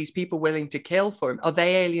find these people willing to kill for him? Are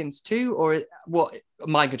they aliens too, or what?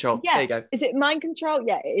 Mind control. Yeah. There you go. Is it mind control?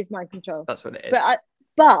 Yeah, it is mind control. That's what it is.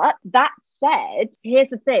 But that said, here's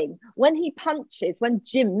the thing: when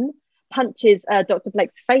Jim punches Dr.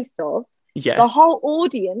 Blake's face off, the whole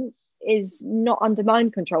audience is not under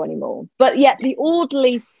mind control anymore. But yet the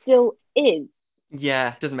orderly still is.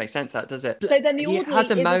 Yeah, doesn't make sense, that does it? So then the orderly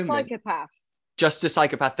is a psychopath. Just a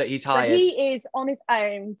psychopath that he's hired. So he is on his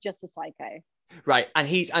own, just a psycho. Right, and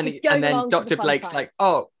then Dr. Blake's like,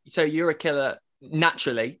 oh, so you're a killer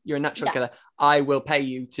naturally. You're a natural killer. I will pay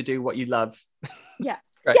you to do what you love. Yeah,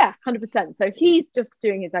 right. Yeah, 100%. So he's just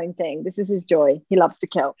doing his own thing. This is his joy. He loves to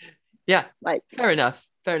kill. Yeah, fair enough.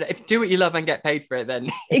 If you do what you love and get paid for it, then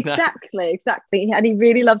exactly. And he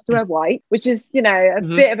really loves to wear white, which is, a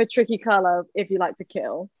bit of a tricky color if you like to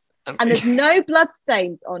kill. And there's no blood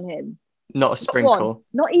stains on him. Not a sprinkle.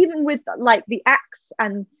 Not even with like the axe,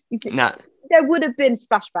 and there would have been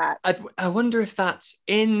splashback. I wonder if that's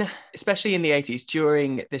especially in the 80s,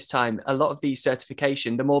 during this time, a lot of these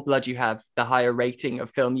certification, the more blood you have, the higher rating of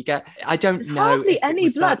film you get. I don't know. Hardly any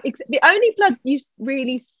blood. The only blood you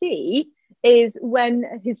really see is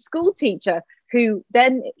when his school teacher, who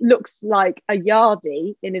then looks like a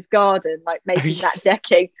yardie in his garden, like making that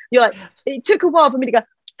decking. You're like, it took a while for me to go,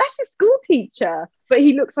 that's his school teacher, but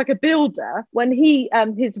he looks like a builder. When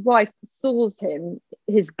his wife saws him,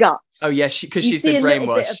 his guts. Oh yeah, because she's been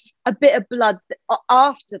brainwashed. A bit of blood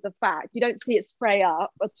after the fact. You don't see it spray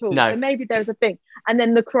up at all. No. So maybe there's a thing. And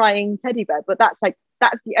then the crying teddy bear, but that's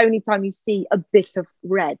the only time you see a bit of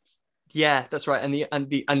red. Yeah, that's right.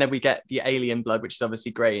 And then we get the alien blood, which is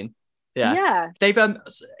obviously green. Yeah. They've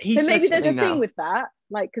so maybe there's a thing with that,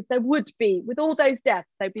 like, because there would be, with all those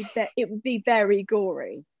deaths, it would be very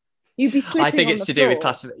gory. You'd be slipping. I think it's to do with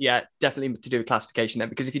definitely to do with classification then,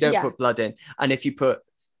 because if you don't put blood in, and if you put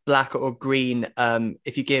black or green,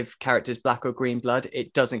 if you give characters black or green blood,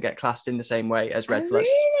 it doesn't get classed in the same way as red blood.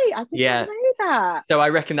 Really? I didn't know that. So I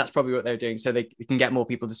reckon that's probably what they're doing, so they can get more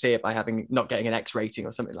people to see it by not getting an X rating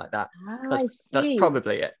or something like that. That's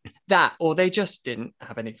probably it. That, or they just didn't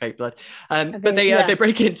have any fake blood. But they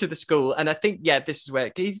break into the school, and I think this is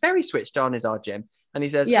where he's very switched on, is our Jim, and he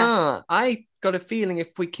says, I got a feeling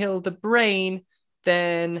if we kill the brain,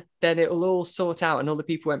 then it'll all sort out and all the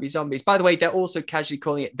people won't be zombies. By the way, they're also casually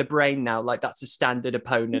calling it the brain now, like that's a standard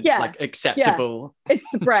opponent, like acceptable. It's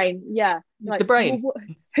the brain. Like, the brain.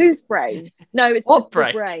 Whose brain? No, it's what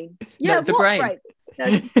just brain? The brain. No, the brain. No,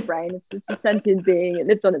 it's the brain. It's a sentient being. It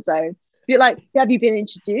lives on its own. You're like, have you been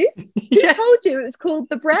introduced? Who told you it was called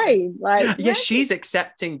the brain? Like, she's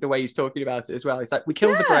accepting the way he's talking about it as well. He's like, we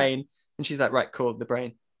killed the brain, and she's like, right, cool, the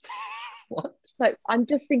brain. What? So I'm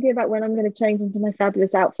just thinking about when I'm going to change into my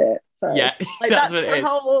fabulous outfit. So that's what it is.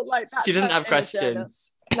 Whole, she doesn't have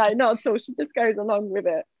questions. No, not at all. She just goes along with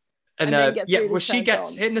it. And she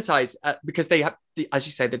gets hypnotized because they have, as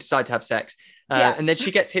you say, they decide to have sex, and then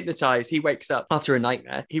she gets hypnotized. He wakes up after a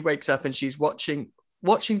nightmare. He wakes up and she's watching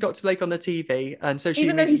Dr. Blake on the TV, and so she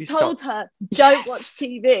even though he's told her don't watch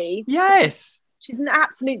TV. Yes, she's an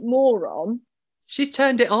absolute moron. She's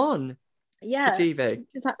turned it on. Yeah, the TV.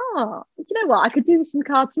 She's like, oh, you know what? I could do some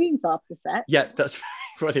cartoons after sex. Yeah, that's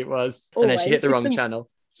what it was. Always. And then she hit the wrong channel.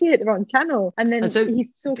 She hit the wrong channel, and then so he's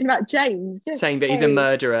talking about James, saying that he's a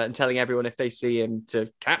murderer and telling everyone if they see him to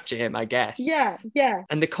capture him, I guess. Yeah.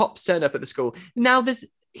 And the cops turn up at the school. Now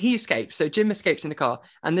he escapes. So Jim escapes in the car,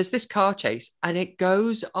 and there's this car chase, and it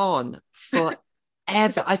goes on forever.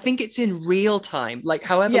 I think it's in real time, like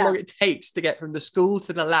however long it takes to get from the school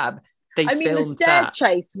to the lab. Filmed the stair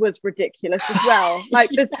chase was ridiculous as well. Like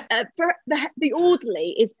the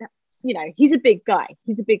orderly is, you know, he's a big guy.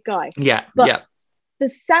 Yeah, but the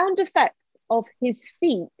sound effects of his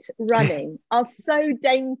feet running are so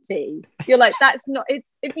dainty. You're like, that's not. It's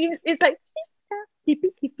like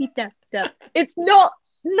it's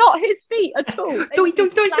not his feet at all. Do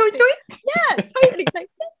it. Yeah, totally.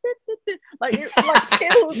 Like it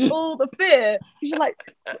kills all the fear. You're like,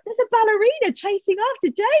 there's a ballerina chasing after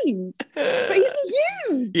James, but he's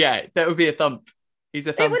huge. Yeah, that would be a thump. He's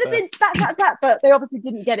a thumper. It would have been that, but they obviously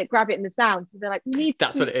didn't get it, grab it in the sound. So they're like, we need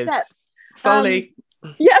that's what it steps. Is. Foley.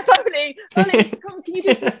 Foley, come on, can you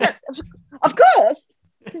do some steps? Of course.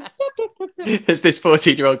 There's this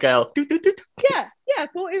 14-year-old girl. Yeah,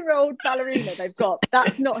 14-year-old ballerina they've got. That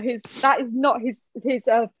is not his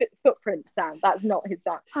footprint sound. That's not his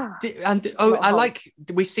sound. I like,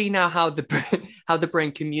 we see now how the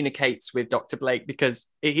brain communicates with Dr. Blake, because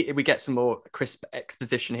we get some more crisp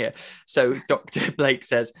exposition here. So Dr. Blake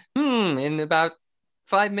says, in about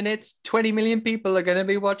 5 minutes, 20 million people are going to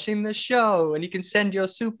be watching the show, and you can send your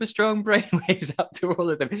super strong brainwaves out to all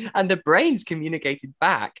of them. And the brain's communicated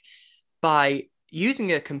back by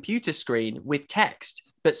using a computer screen with text,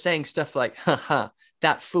 but saying stuff like, haha,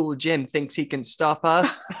 that fool Jim thinks he can stop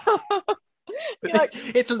us.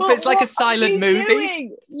 It's like a silent movie.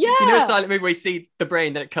 Doing? Yeah. You know, a silent movie where you see the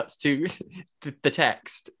brain, then it cuts to the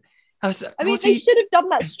text. They should have done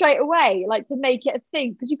that straight away, like to make it a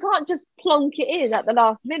thing, because you can't just plonk it in at the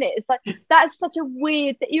last minute. It's like, that's such a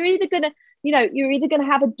weird that you're either gonna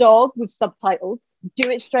have a dog with subtitles, do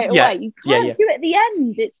it straight away. You can't do it at the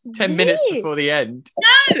end. It's 10 minutes before the end.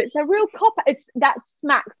 No, it's a real cop. That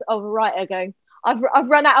smacks of a writer going, I've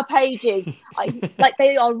run out of pages. Like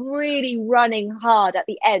they are really running hard at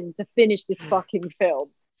the end to finish this fucking film.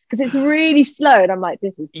 Because it's really slow, and I'm like,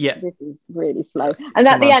 this is really slow. And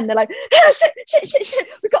at the end, they're like, oh, shit,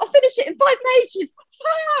 we've got to finish it in 5 pages.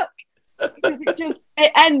 Fuck! Because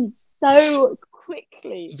it ends so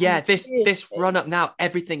quickly. Yeah, this run up now,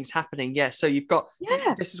 everything's happening. Yeah, so you've got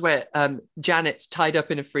this is where Janet's tied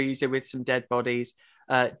up in a freezer with some dead bodies.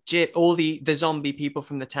 All the zombie people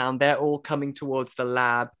from the town, they're all coming towards the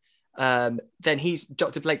lab. Then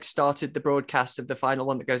Dr. Blake started the broadcast of the final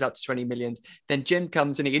one that goes out to 20 million. Then Jim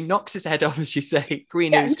comes and he knocks his head off, as you say.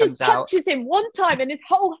 Green ooze comes out, punches him one time and his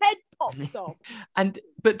whole head pops off.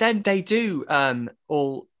 But then they do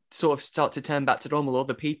all sort of start to turn back to normal, all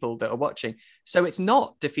the people that are watching. So it's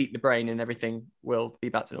not defeat the brain and everything will be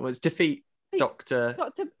back to normal. It's defeat Dr.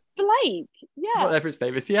 Blake, whatever his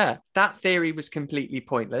name is. That theory was completely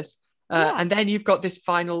pointless. And then you've got this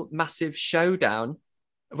final massive showdown.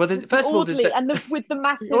 Well, with the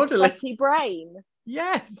massive sweaty brain.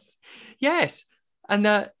 Yes, and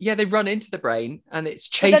they run into the brain, and it's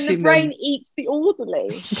chasing them. Then the brain eats the orderly.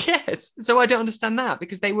 Yes, so I don't understand that,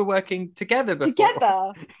 because they were working together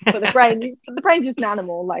before. But the brain's just an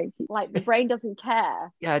animal. Like the brain doesn't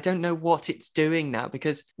care. Yeah, I don't know what it's doing now,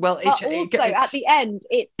 because at the end,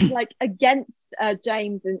 it's like against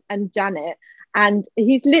James and Janet, and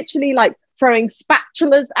he's literally like throwing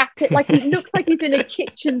spatulas at it, like he looks like he's in a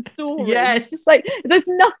kitchen store. Yes, it's just like there's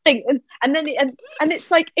nothing, and then it's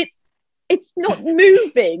like it's not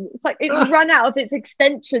moving. It's like it's run out of its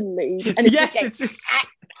extension lead, and it's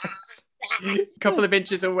a couple of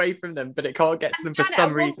inches away from them, but it can't get to them for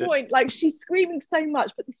some reason. At one point, like she's screaming so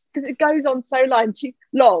much, but because it goes on so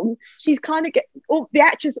long, she's kind of the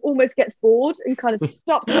actress almost gets bored and kind of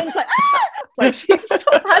stops, and then it's like like she sort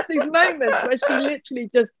of has these moments where she literally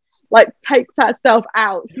just like takes herself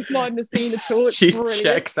out. She's not in the scene at all. She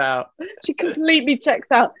checks out. She completely checks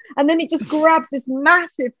out. And then he just grabs this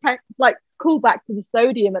massive callback to the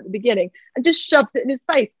sodium at the beginning and just shoves it in his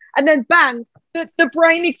face. And then bang, the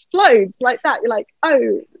brain explodes like that. You're like,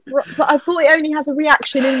 oh, but I thought it only has a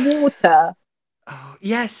reaction in water. Oh,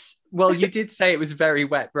 yes. Well, you did say it was very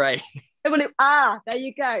wet brain. Well, there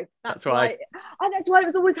you go. That's why. And that's why it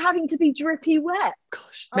was always having to be drippy wet.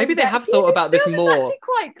 Gosh, maybe they have thought about this more. It's actually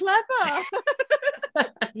quite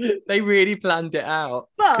clever. They really planned it out.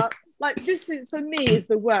 But like this is, for me, is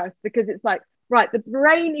the worst, because it's like, right, the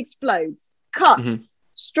brain explodes, cuts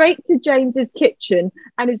straight to James's kitchen,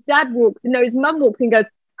 and his dad his mum walks in and goes,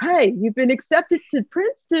 "Hey, you've been accepted to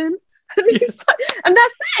Princeton." And, and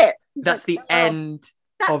that's it. That's the end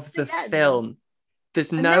of the film.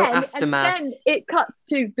 There's no aftermath. And then it cuts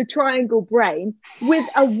to the triangle brain with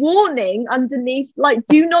a warning underneath, like,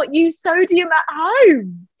 do not use sodium at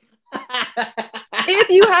home. if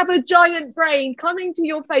you have a giant brain coming to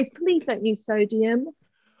your face, please don't use sodium.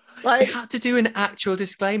 They had to do an actual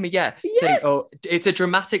disclaimer, saying, "Oh, it's a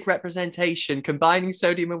dramatic representation. Combining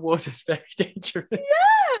sodium and water is very dangerous." Yeah,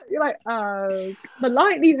 you're like, oh, the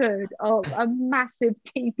likelihood of a massive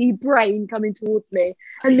teethy brain coming towards me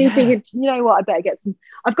and me thinking, you know what, I better get some.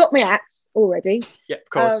 I've got my axe already. Yeah, of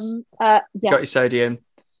course. Got your sodium.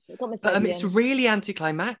 But it's really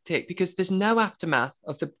anticlimactic because there's no aftermath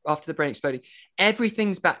of after the brain exploding.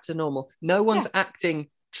 Everything's back to normal. No one's acting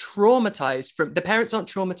traumatized from. The parents aren't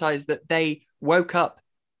traumatized that they woke up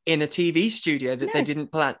in a TV studio that they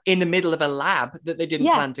didn't plan, in the middle of a lab that they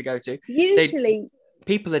didn't plan to go to. Usually,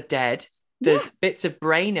 people are dead. There's bits of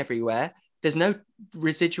brain everywhere. There's no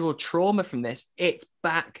residual trauma from this. It's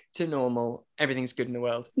back to normal. Everything's good in the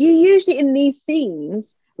world. You usually in these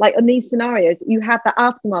scenes. Like in these scenarios, you have the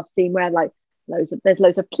aftermath scene where like there's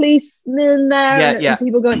loads of policemen there and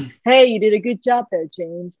people going, "Hey, you did a good job there,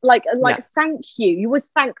 James." Like thank you. You always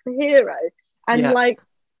thank the hero, and like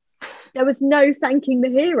there was no thanking the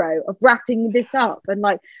hero of wrapping this up and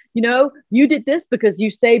like, you know, you did this because you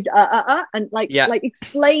saved and like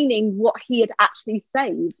explaining what he had actually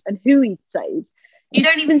saved and who he'd saved. You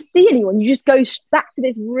don't even see anyone. You just go back to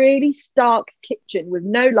this really stark kitchen with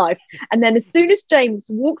no life. And then as soon as James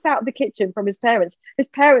walks out of the kitchen from his parents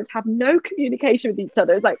have no communication with each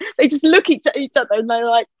other. It's like they just look at each other and they're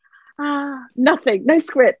like, nothing, no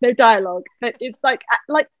script, no dialogue. But it's like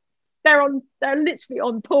they're literally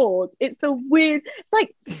on pause. It's the weird, it's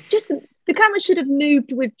like just the camera should have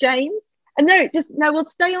moved with James. And we'll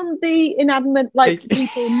stay on the inanimate, like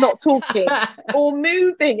people not talking or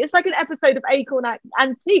moving. It's like an episode of Acorn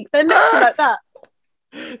Antiques. They're literally like that.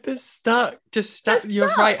 They're stuck. You're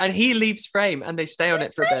right. And he leaves frame and they stay on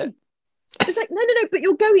it for a bit. It's like, no, but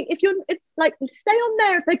you're going, if like, stay on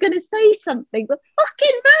there if they're going to say something, but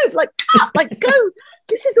fucking move, like go.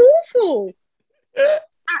 This is awful.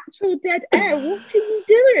 Actual dead air. What are you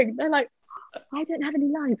doing? They're like, I don't have any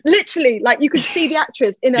lines. Literally, like you could see the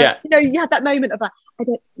actress in a, you know, you had that moment of like,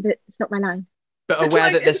 it's not my line. But aware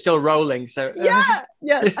like, that they're still rolling. So yeah.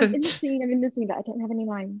 I'm in the scene, but I don't have any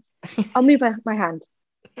lines. I'll move my hand.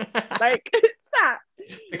 Like it's that.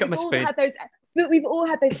 Pick up my spoon. We've all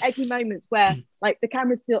had those eggy moments where like the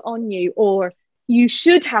camera's still on you, or you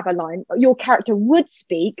should have a line. Your character would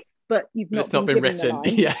speak, but it's not been written.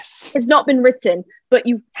 Yes, it's not been written, but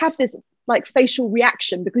you have this like facial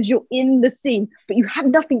reaction because you're in the scene, but you have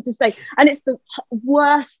nothing to say, and it's the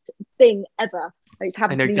worst thing ever. It's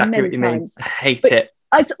happened. I know exactly what you mean. I hate it.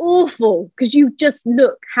 It's awful because you just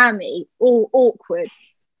look hammy or awkward.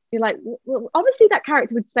 You're like, well, obviously that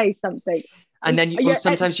character would say something. And then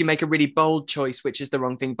sometimes you make a really bold choice, which is the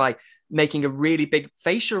wrong thing, by making a really big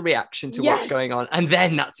facial reaction to what's going on. And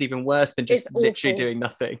then that's even worse than just literally doing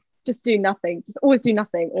nothing. Just do nothing. Just always do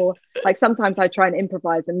nothing. Or like sometimes I try and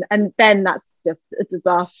improvise and then that's just a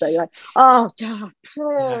disaster. You're like,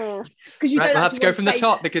 because you don't have to go from the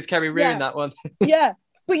top because Kerry ruined that one. Yeah.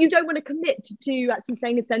 But you don't want to commit to actually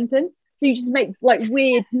saying a sentence. So you just make like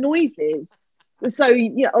weird noises. So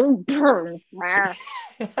it's all right.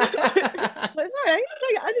 I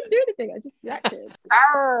didn't do anything. I just reacted.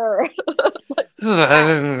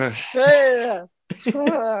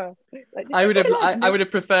 I would have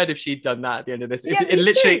preferred if she'd done that at the end of this.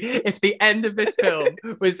 If the end of this film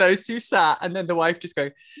was those two sat and then the wife just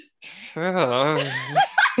going, that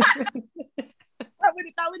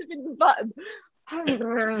would have been the button.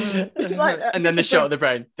 And then the shot of the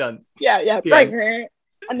brain done. Right.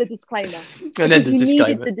 And the disclaimer. And then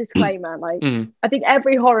needed the disclaimer. Like I think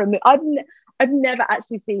every horror movie, I've never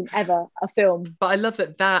actually seen ever a film. But I love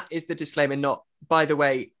that is the disclaimer. Not, by the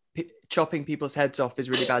way, chopping people's heads off is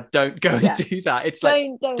really bad. Don't go and do that. It's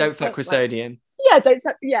like don't fuck with sodium. Like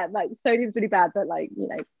sodium's really bad, but like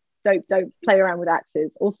don't play around with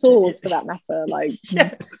axes or saws for that matter. Like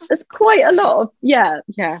there's quite a lot of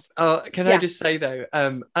Oh, can I just say though,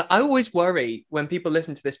 I always worry when people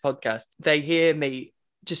listen to this podcast, they hear me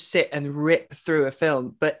just sit and rip through a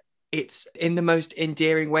film, but it's in the most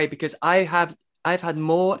endearing way, because I've had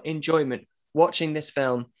more enjoyment watching this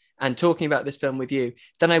film and talking about this film with you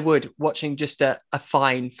than I would watching just a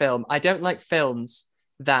fine film. I don't like films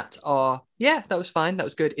that are, that was fine, that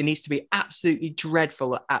was good. It needs to be absolutely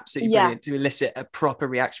dreadful or absolutely brilliant to elicit a proper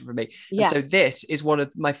reaction from me. And so this is one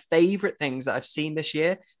of my favourite things that I've seen this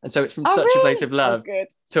year. And so it's from such a place of love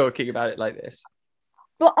talking about it like this.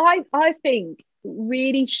 But I think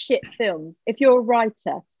really shit films, if you're a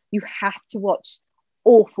writer, you have to watch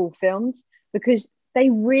awful films because they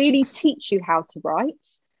really teach you how to write.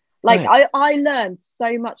 Like I learned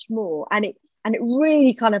so much more, and it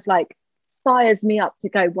really kind of like fires me up to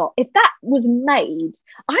go, well, if that was made,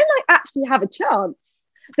 I might actually have a chance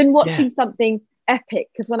than watching something epic.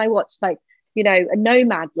 Because when I watched like, you know, a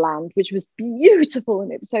Nomad Land, which was beautiful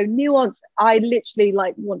and it was so nuanced, I literally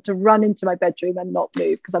like want to run into my bedroom and not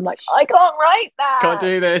move because I'm like, I can't write that. Can't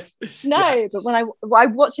do this. No, but when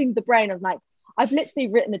I'm watching The Brain, I'm like, I've literally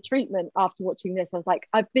written a treatment after watching this. I was like,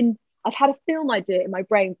 I've had a film idea in my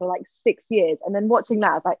brain for like 6 years, and then watching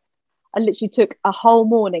that, I was like, I literally took a whole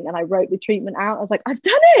morning and I wrote the treatment out. I was like, I've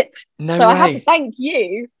done it. No so way. I have to thank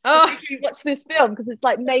you for making me watch this film, because it's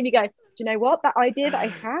like made me go, do you know what? That idea that I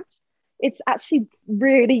had, it's actually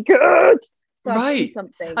really good. So Right.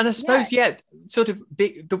 Something. And I suppose, sort of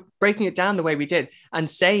breaking it down the way we did and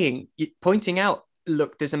saying, pointing out,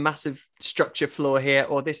 look, there's a massive structure flaw here,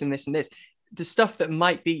 or this and this and this. The stuff that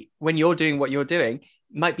might be, when you're doing what you're doing,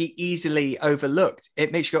 might be easily overlooked.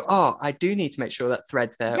 It makes you go, oh, I do need to make sure that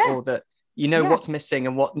thread's there, or that you know what's missing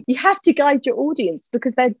and what. You have to guide your audience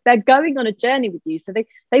because they're going on a journey with you, so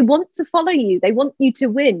they want to follow you, they want you to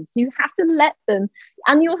win, so you have to let them,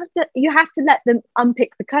 and you have to let them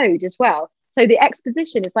unpick the code as well. So the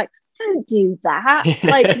exposition is like, don't do that.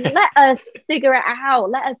 Like, let us figure it out,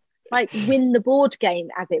 let us like win the board game,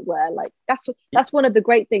 as it were. Like that's one of the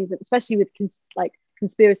great things, especially with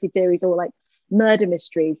conspiracy theories or like murder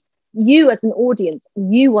mysteries. You as an audience,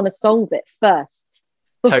 you want to solve it first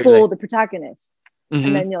before the protagonist.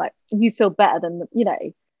 And then you're like, you feel better than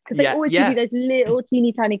because they always give you those little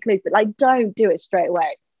teeny tiny clues, but like, don't do it straight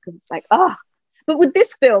away, because it's like, but with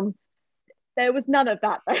this film there was none of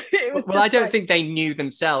that. Well, I don't think they knew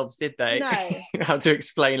themselves, did they? No. How to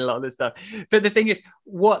explain a lot of this stuff. But the thing is,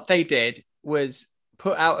 what they did was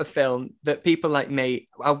put out a film that people like me,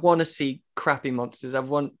 I want to see crappy monsters. I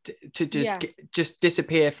want to just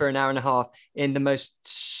disappear for an hour and a half in the most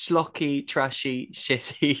schlocky, trashy,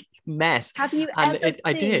 shitty mess. Have you ever seen?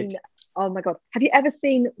 I did. Oh my God. Have you ever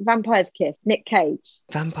seen Vampire's Kiss, Nick Cage?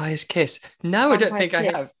 Vampire's Kiss? No, I don't think I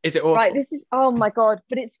have. Is it awful? Right, this is, oh my God,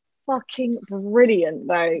 but it's fucking brilliant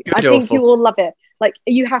though. Good, I think awful. you will love it. Like,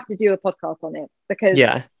 you have to do a podcast on it, because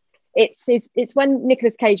it's when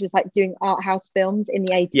Nicolas Cage was like doing art house films in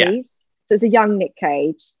the 80s. So it's a young Nick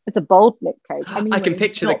Cage. It's a bold Nick Cage. I mean, I can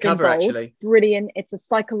picture the cover actually. Brilliant. It's a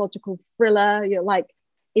psychological thriller. You're like,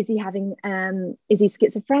 is he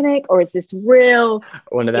schizophrenic, or is this real?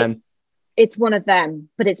 One of them. It's one of them,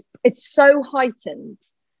 but it's so heightened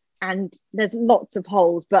and there's lots of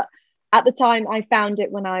holes. But at the time, I found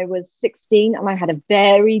it when I was 16, and I had a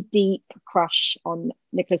very deep crush on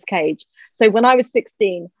Nicolas Cage. So when I was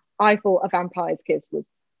 16, I thought A Vampire's Kiss was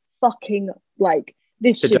fucking like,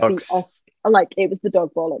 this should be Oscar. Like, it was the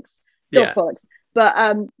dog bollocks. Dog bollocks. But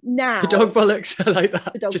now the dog bollocks, I like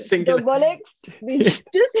that. Just singular. Dog bollocks.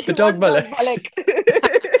 The dog bollocks.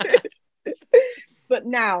 But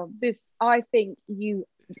now this, I think you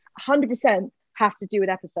 100% have to do an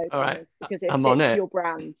episode on this, because it fits your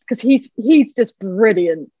brand. Because he's just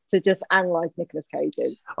brilliant to just analyze Nicolas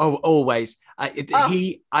Cage's. Oh, always.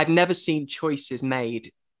 I've never seen choices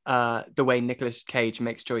made the way Nicolas Cage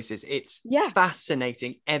makes choices. It's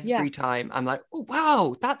fascinating every time. I'm like, oh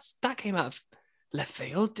wow, that came out of left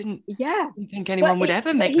field. Didn't think anyone would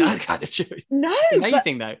ever make that kind of choice. No,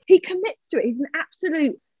 amazing though. He commits to it. He's an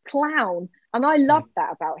absolute clown, and I love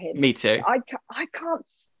that about him. Me too. I can't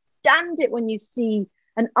stand it when you see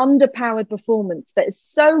an underpowered performance that is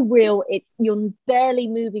so real, you're barely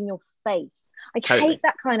moving your face. I hate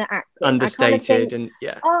that kind of acting. Understated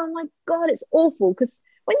oh my God, it's awful. Because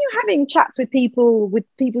when you're having chats with people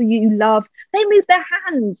you love, they move their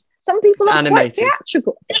hands. Some people are quite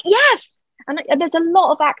theatrical. Yes. And there's a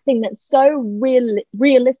lot of acting that's so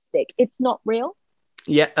realistic. It's not real.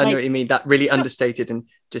 Yeah, I know what you mean. That really understated and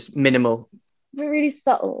just minimal. Really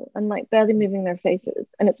subtle and like barely moving their faces,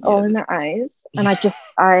 and it's all in their eyes. And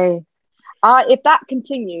I if that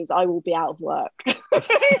continues, I will be out of work.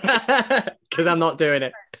 Because I'm not doing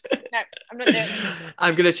it. No, I'm not doing it.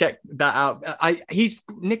 I'm gonna check that out.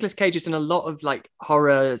 Nicolas Cage has done a lot of like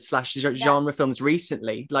horror / genre films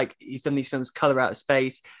recently. Like, he's done these films, Color Out of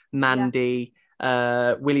Space, Mandy,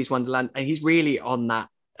 Willy's Wonderland, and he's really on that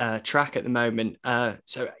track at the moment. I'll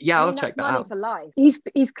check that out. For life.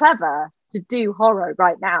 He's clever to do horror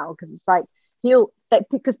right now, because it's like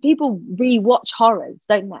because people rewatch horrors,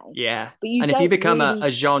 don't they? Yeah. And if you become a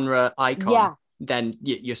genre icon, then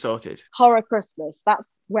you're sorted. Horror Christmas. That's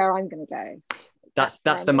where I'm going to go. That's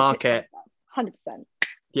the market. 100%.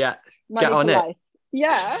 Yeah. Money Get on for it. life.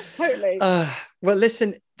 Yeah, totally. Well,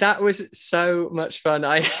 listen, that was so much fun.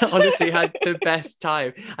 I honestly had the best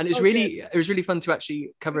time, and it was really fun to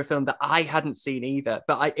actually cover a film that I hadn't seen either.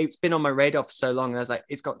 But it's been on my radar for so long, and I was like,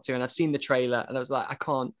 it's got to. And I've seen the trailer, and I was like, I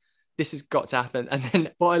can't. this has got to happen. And then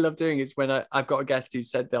what I love doing is when I've got a guest who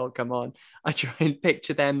said they'll come on, I try and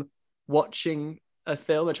picture them watching a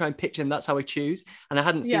film. I try and picture them. That's how I choose. And I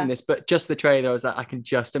hadn't seen this, but just the trailer, I was like, I can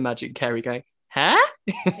just imagine Kerry going, huh?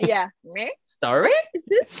 Yeah. Sorry?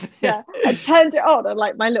 Yeah. I turned it on and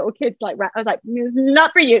like my little kids like I was like,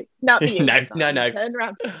 not for you. Not for you. No. Turn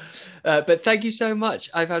around. But thank you so much.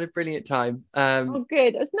 I've had a brilliant time. Oh,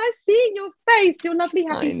 good. It was nice seeing your face, your lovely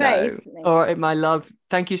happy face. All right, my love.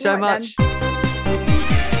 Thank you so much.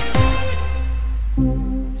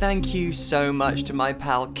 Thank you so much to my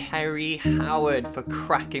pal Kerry Howard for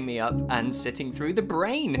cracking me up and sitting through the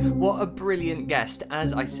brain. What a brilliant guest.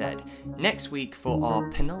 As I said, next week for our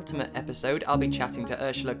penultimate episode, I'll be chatting to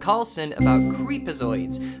Ursula Carlson about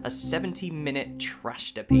Creepazoids, a 70-minute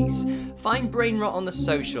trashterpiece. Find Brain Rot on the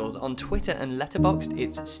socials. On Twitter and Letterboxd,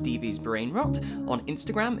 it's Stevie's Brain Rot. On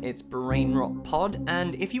Instagram, it's Brain Rot Pod.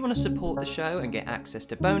 And if you want to support the show and get access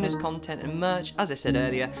to bonus content and merch, as I said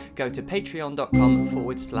earlier, go to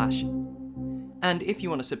patreon.com/. And if you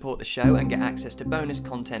want to support the show and get access to bonus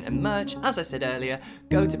content and merch, as I said earlier,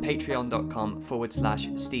 go to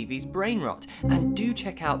patreon.com/Stevie's Brain Rot. And do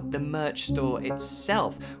check out the merch store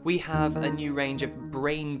itself. We have a new range of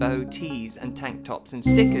Brainbow tees and tank tops and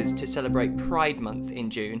stickers to celebrate Pride Month in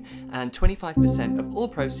June, and 25% of all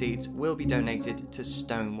proceeds will be donated to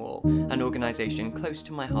Stonewall, an organisation close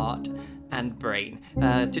to my heart and brain.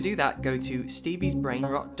 To do that, go to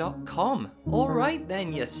steviesbrainrot.com. All right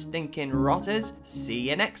then, you stinking rotters. See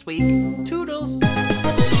you next week. Toodles.